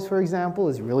metaphors, for example,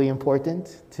 is really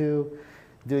important to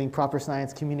doing proper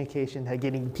science communication,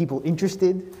 getting people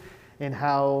interested in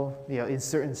how, in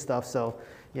certain stuff. So,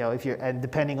 and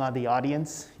depending on the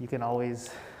audience, you can always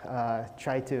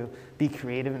try to be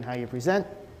creative in how you present.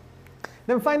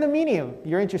 Then find the medium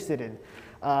you're interested in.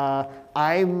 I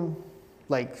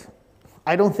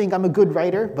don't think I'm a good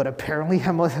writer, but apparently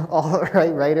I'm an all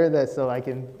right writer.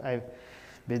 I've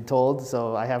been told,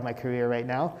 so I have my career right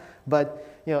now. But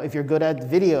if you're good at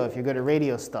video, if you're good at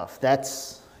radio stuff,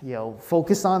 that's,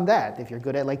 focus on that. If you're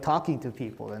good at like talking to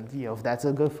people, then if that's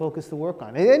a good focus to work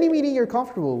on. And any medium you're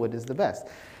comfortable with is the best.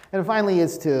 And finally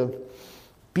is to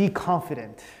be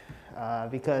confident,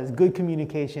 because good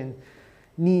communication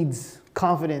needs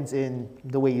confidence in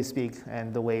the way you speak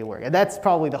and the way you work. And that's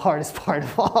probably the hardest part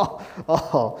of all.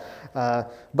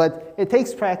 But it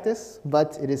takes practice,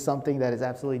 but it is something that is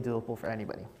absolutely doable for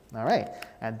anybody. All right,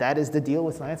 and that is the deal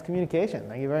with science communication.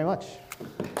 Thank you very much.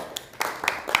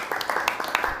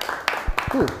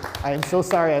 Whew. I am so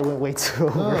sorry I went way too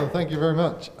over. Oh, thank you very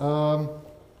much.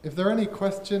 If there are any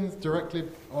questions directly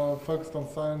focused on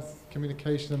science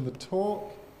communication in the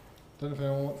talk, I don't know if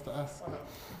anyone wants to ask.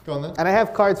 Go on then. And I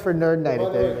have cards for Nerd Night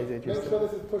if anybody's Make interested. sure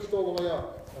this is pushed all the way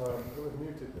up. It was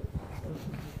muted.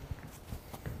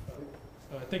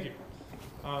 Thank you.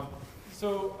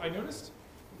 So I noticed,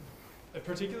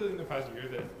 particularly in the past year,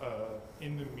 that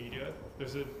in the media,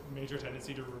 there's a major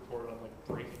tendency to report on like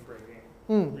breaking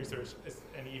research,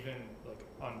 and even like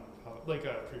on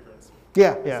preprints.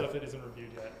 Yeah. Stuff that isn't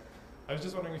reviewed yet. I was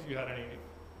just wondering if you had any,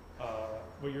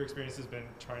 what your experience has been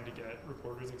trying to get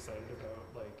reporters excited about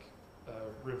like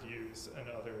reviews and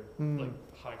other like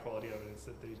high quality evidence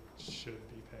that they should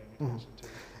be paying attention to.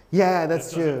 Yeah,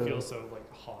 that's true. It doesn't feel so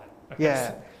like hot.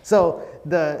 Yeah. So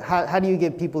how do you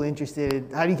get people interested?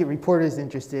 How do you get reporters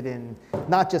interested in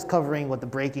not just covering what the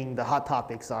hot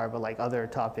topics are, but like other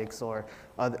topics or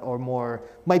more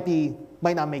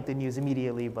might not make the news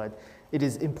immediately, but it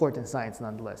is important science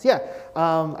nonetheless. Yeah.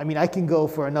 I mean, I can go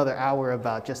for another hour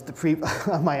about just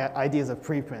my ideas of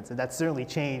preprints, and that's certainly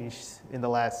changed in the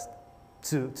last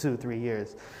 2-3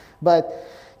 years. But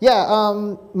yeah,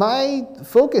 my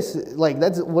focus, like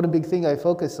that's one big thing I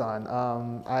focus on.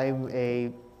 I'm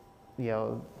a,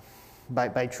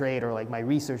 by trade or like my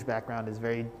research background is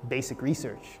very basic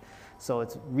research. So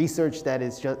it's research that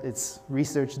is it's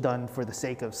research done for the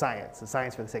sake of science, and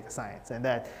science for the sake of science. And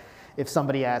that if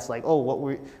somebody asks like,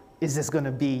 oh, is this going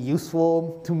to be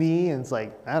useful to me? And it's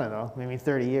like, I don't know, maybe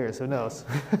 30 years, who knows?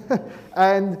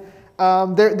 And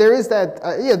there is that,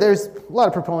 there's a lot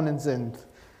of proponents and,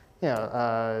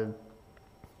 a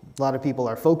lot of people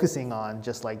are focusing on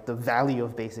just like the value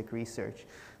of basic research.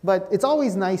 But it's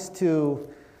always nice to,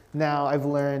 now I've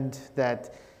learned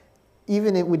that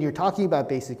even when you're talking about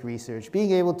basic research, being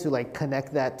able to like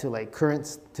connect that to like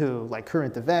current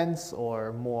events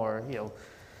or more,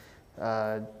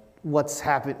 what's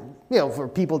happened, for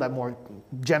people that more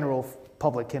general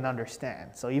public can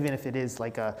understand. So even if it is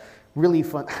like a really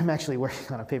fun, I'm actually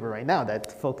working on a paper right now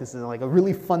that focuses on like a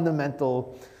really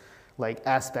fundamental like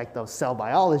aspect of cell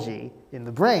biology in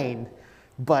the brain,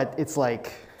 but it's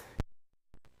like,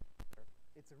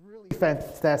 it's a really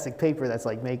fantastic paper that's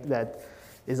like that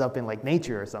is up in like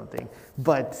Nature or something,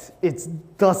 but it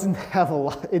doesn't have a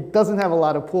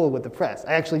lot of pull with the press.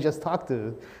 I actually just talked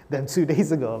to them 2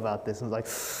 days ago about this and was like,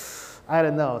 I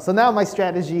don't know. So now my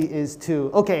strategy is to,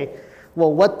 okay,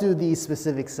 well, what do these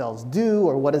specific cells do,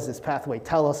 or what does this pathway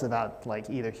tell us about like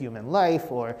either human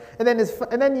life, and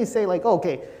then you say like,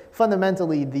 okay,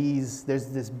 fundamentally there's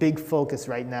this big focus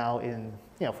right now in,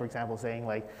 for example, saying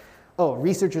like, oh,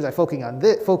 researchers are focusing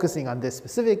on this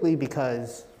specifically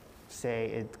because, say,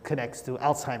 it connects to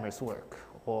Alzheimer's work,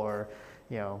 or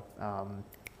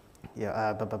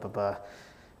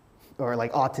or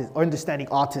like autism, or understanding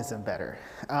autism better,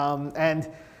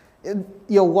 and that's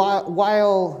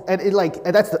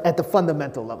at the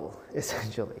fundamental level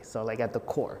essentially. So like at the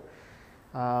core,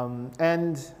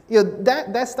 and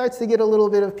that starts to get a little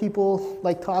bit of people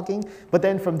like talking. But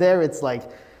then from there, it's like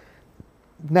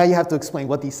now you have to explain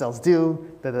what these cells do,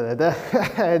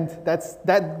 and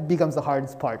that becomes the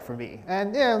hardest part for me.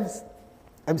 And it's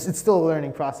still a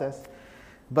learning process,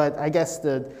 but I guess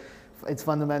the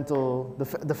fundamental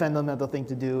thing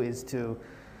to do is to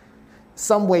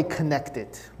some way connect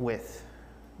it with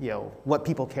what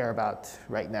people care about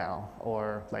right now,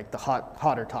 or like the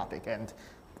hotter topic. And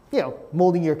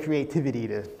molding your creativity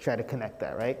to try to connect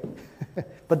that, right?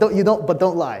 But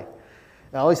don't lie.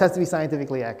 It always has to be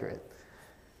scientifically accurate.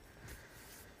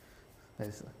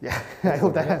 Yeah, I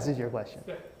hope that answers your question.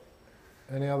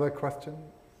 Any other questions?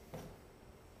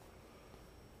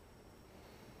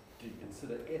 Do you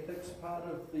consider ethics part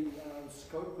of the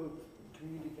scope of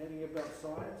communicating about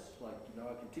science? Like,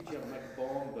 I can teach you how to make a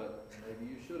bomb, but maybe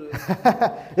you shouldn't.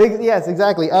 Yes,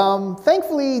 exactly.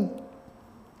 Thankfully,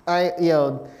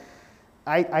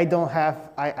 I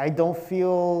don't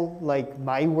feel like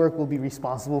my work will be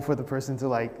responsible for the person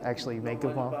to actually make a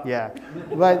bomb. Yeah,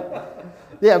 but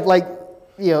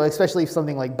yeah, especially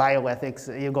something like bioethics.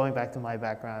 Going back to my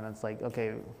background, it's like,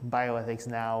 okay, bioethics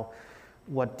now.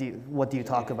 What do you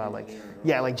talk about? Like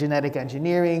genetic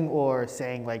engineering, or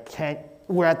saying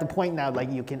we're at the point now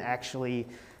you can actually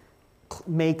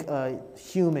make a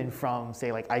human from, say,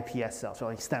 iPS cells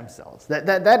or stem cells.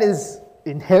 That is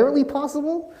inherently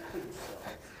possible.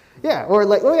 Yeah, or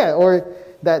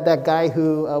that guy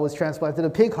who was transplanted a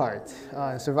pig heart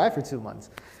and survived for 2 months.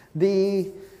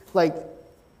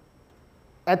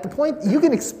 At the point you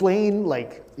can explain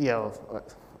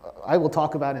I will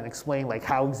talk about and explain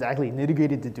how exactly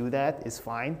nitty-gritty to do that is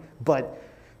fine, but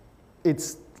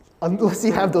it's unless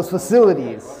you have those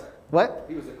facilities. Right? What?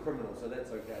 He was a criminal, so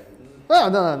that's okay. Oh,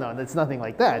 no, it's nothing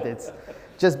like that. It's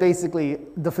just basically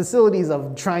the facilities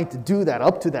of trying to do that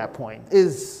up to that point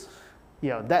is,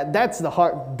 that's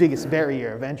the biggest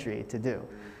barrier of entry to do.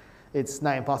 It's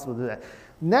not impossible to do that.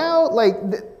 Now,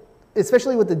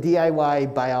 especially with the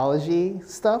DIY biology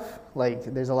stuff,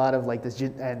 there's a lot of this,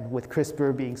 and with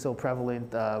CRISPR being so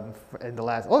prevalent in the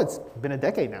last, it's been a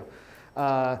decade now.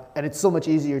 And it's so much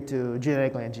easier to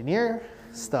genetically engineer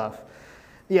stuff.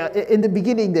 Yeah, in the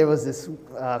beginning there was this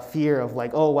fear of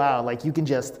oh wow, you can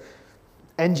just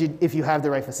if you have the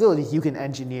right facilities, you can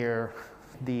engineer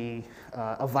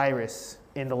a virus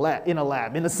in a lab,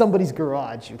 in somebody's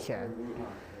garage. You can.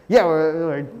 Yeah,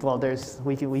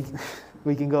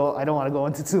 we can go. I don't want to go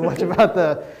into too much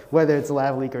about whether it's a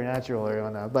lab leak or natural or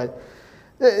whatnot. But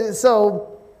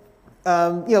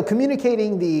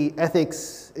communicating the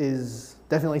ethics is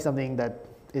definitely something that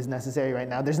is necessary right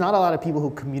now. There's not a lot of people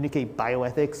who communicate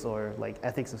bioethics or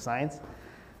ethics of science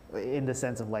in the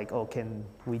sense of can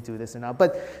we do this or not?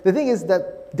 But the thing is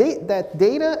that that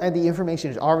data and the information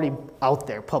is already out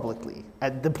there publicly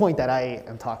at the point that I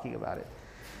am talking about it.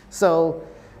 So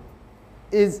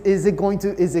is it going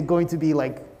to be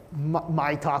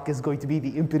my talk is going to be the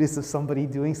impetus of somebody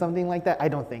doing something like that? I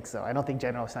don't think so. I don't think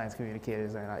general science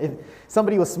communicators are not. If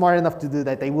somebody was smart enough to do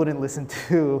that, they wouldn't listen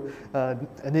to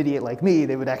an idiot like me.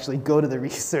 They would actually go to the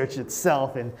research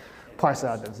itself and parse it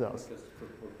out themselves.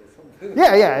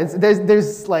 Yeah.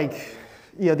 There's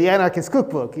the anarchist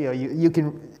cookbook.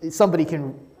 Somebody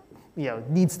can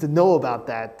needs to know about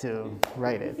that to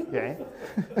write it. Right?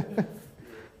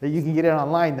 You can get it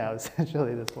online now,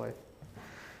 essentially, at this point.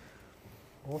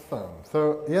 Awesome.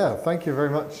 So yeah, thank you very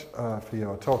much for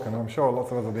your talk, and I'm sure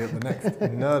lots of us will be at the next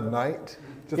Nerd Night.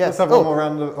 Let's have one more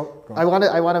round of. Go on.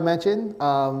 I want to mention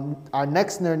our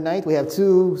next Nerd Night. We have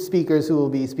 2 speakers who will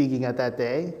be speaking at that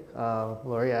day.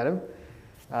 Lori, Adam,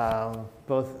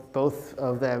 both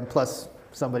of them plus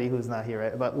somebody who's not here,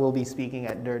 right? But we'll be speaking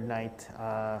at Nerd Night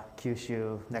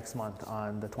Kyushu next month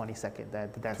on the 22nd.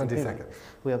 At the Dancing 22nd.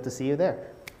 We hope to see you there.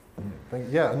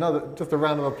 Just a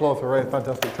round of applause for a very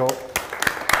fantastic talk.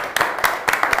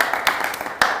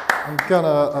 I'm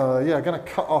gonna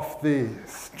cut off the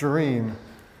stream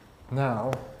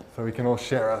now so we can all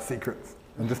share our secrets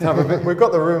and just have a bit. We've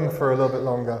got the room for a little bit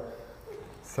longer,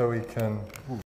 so we can.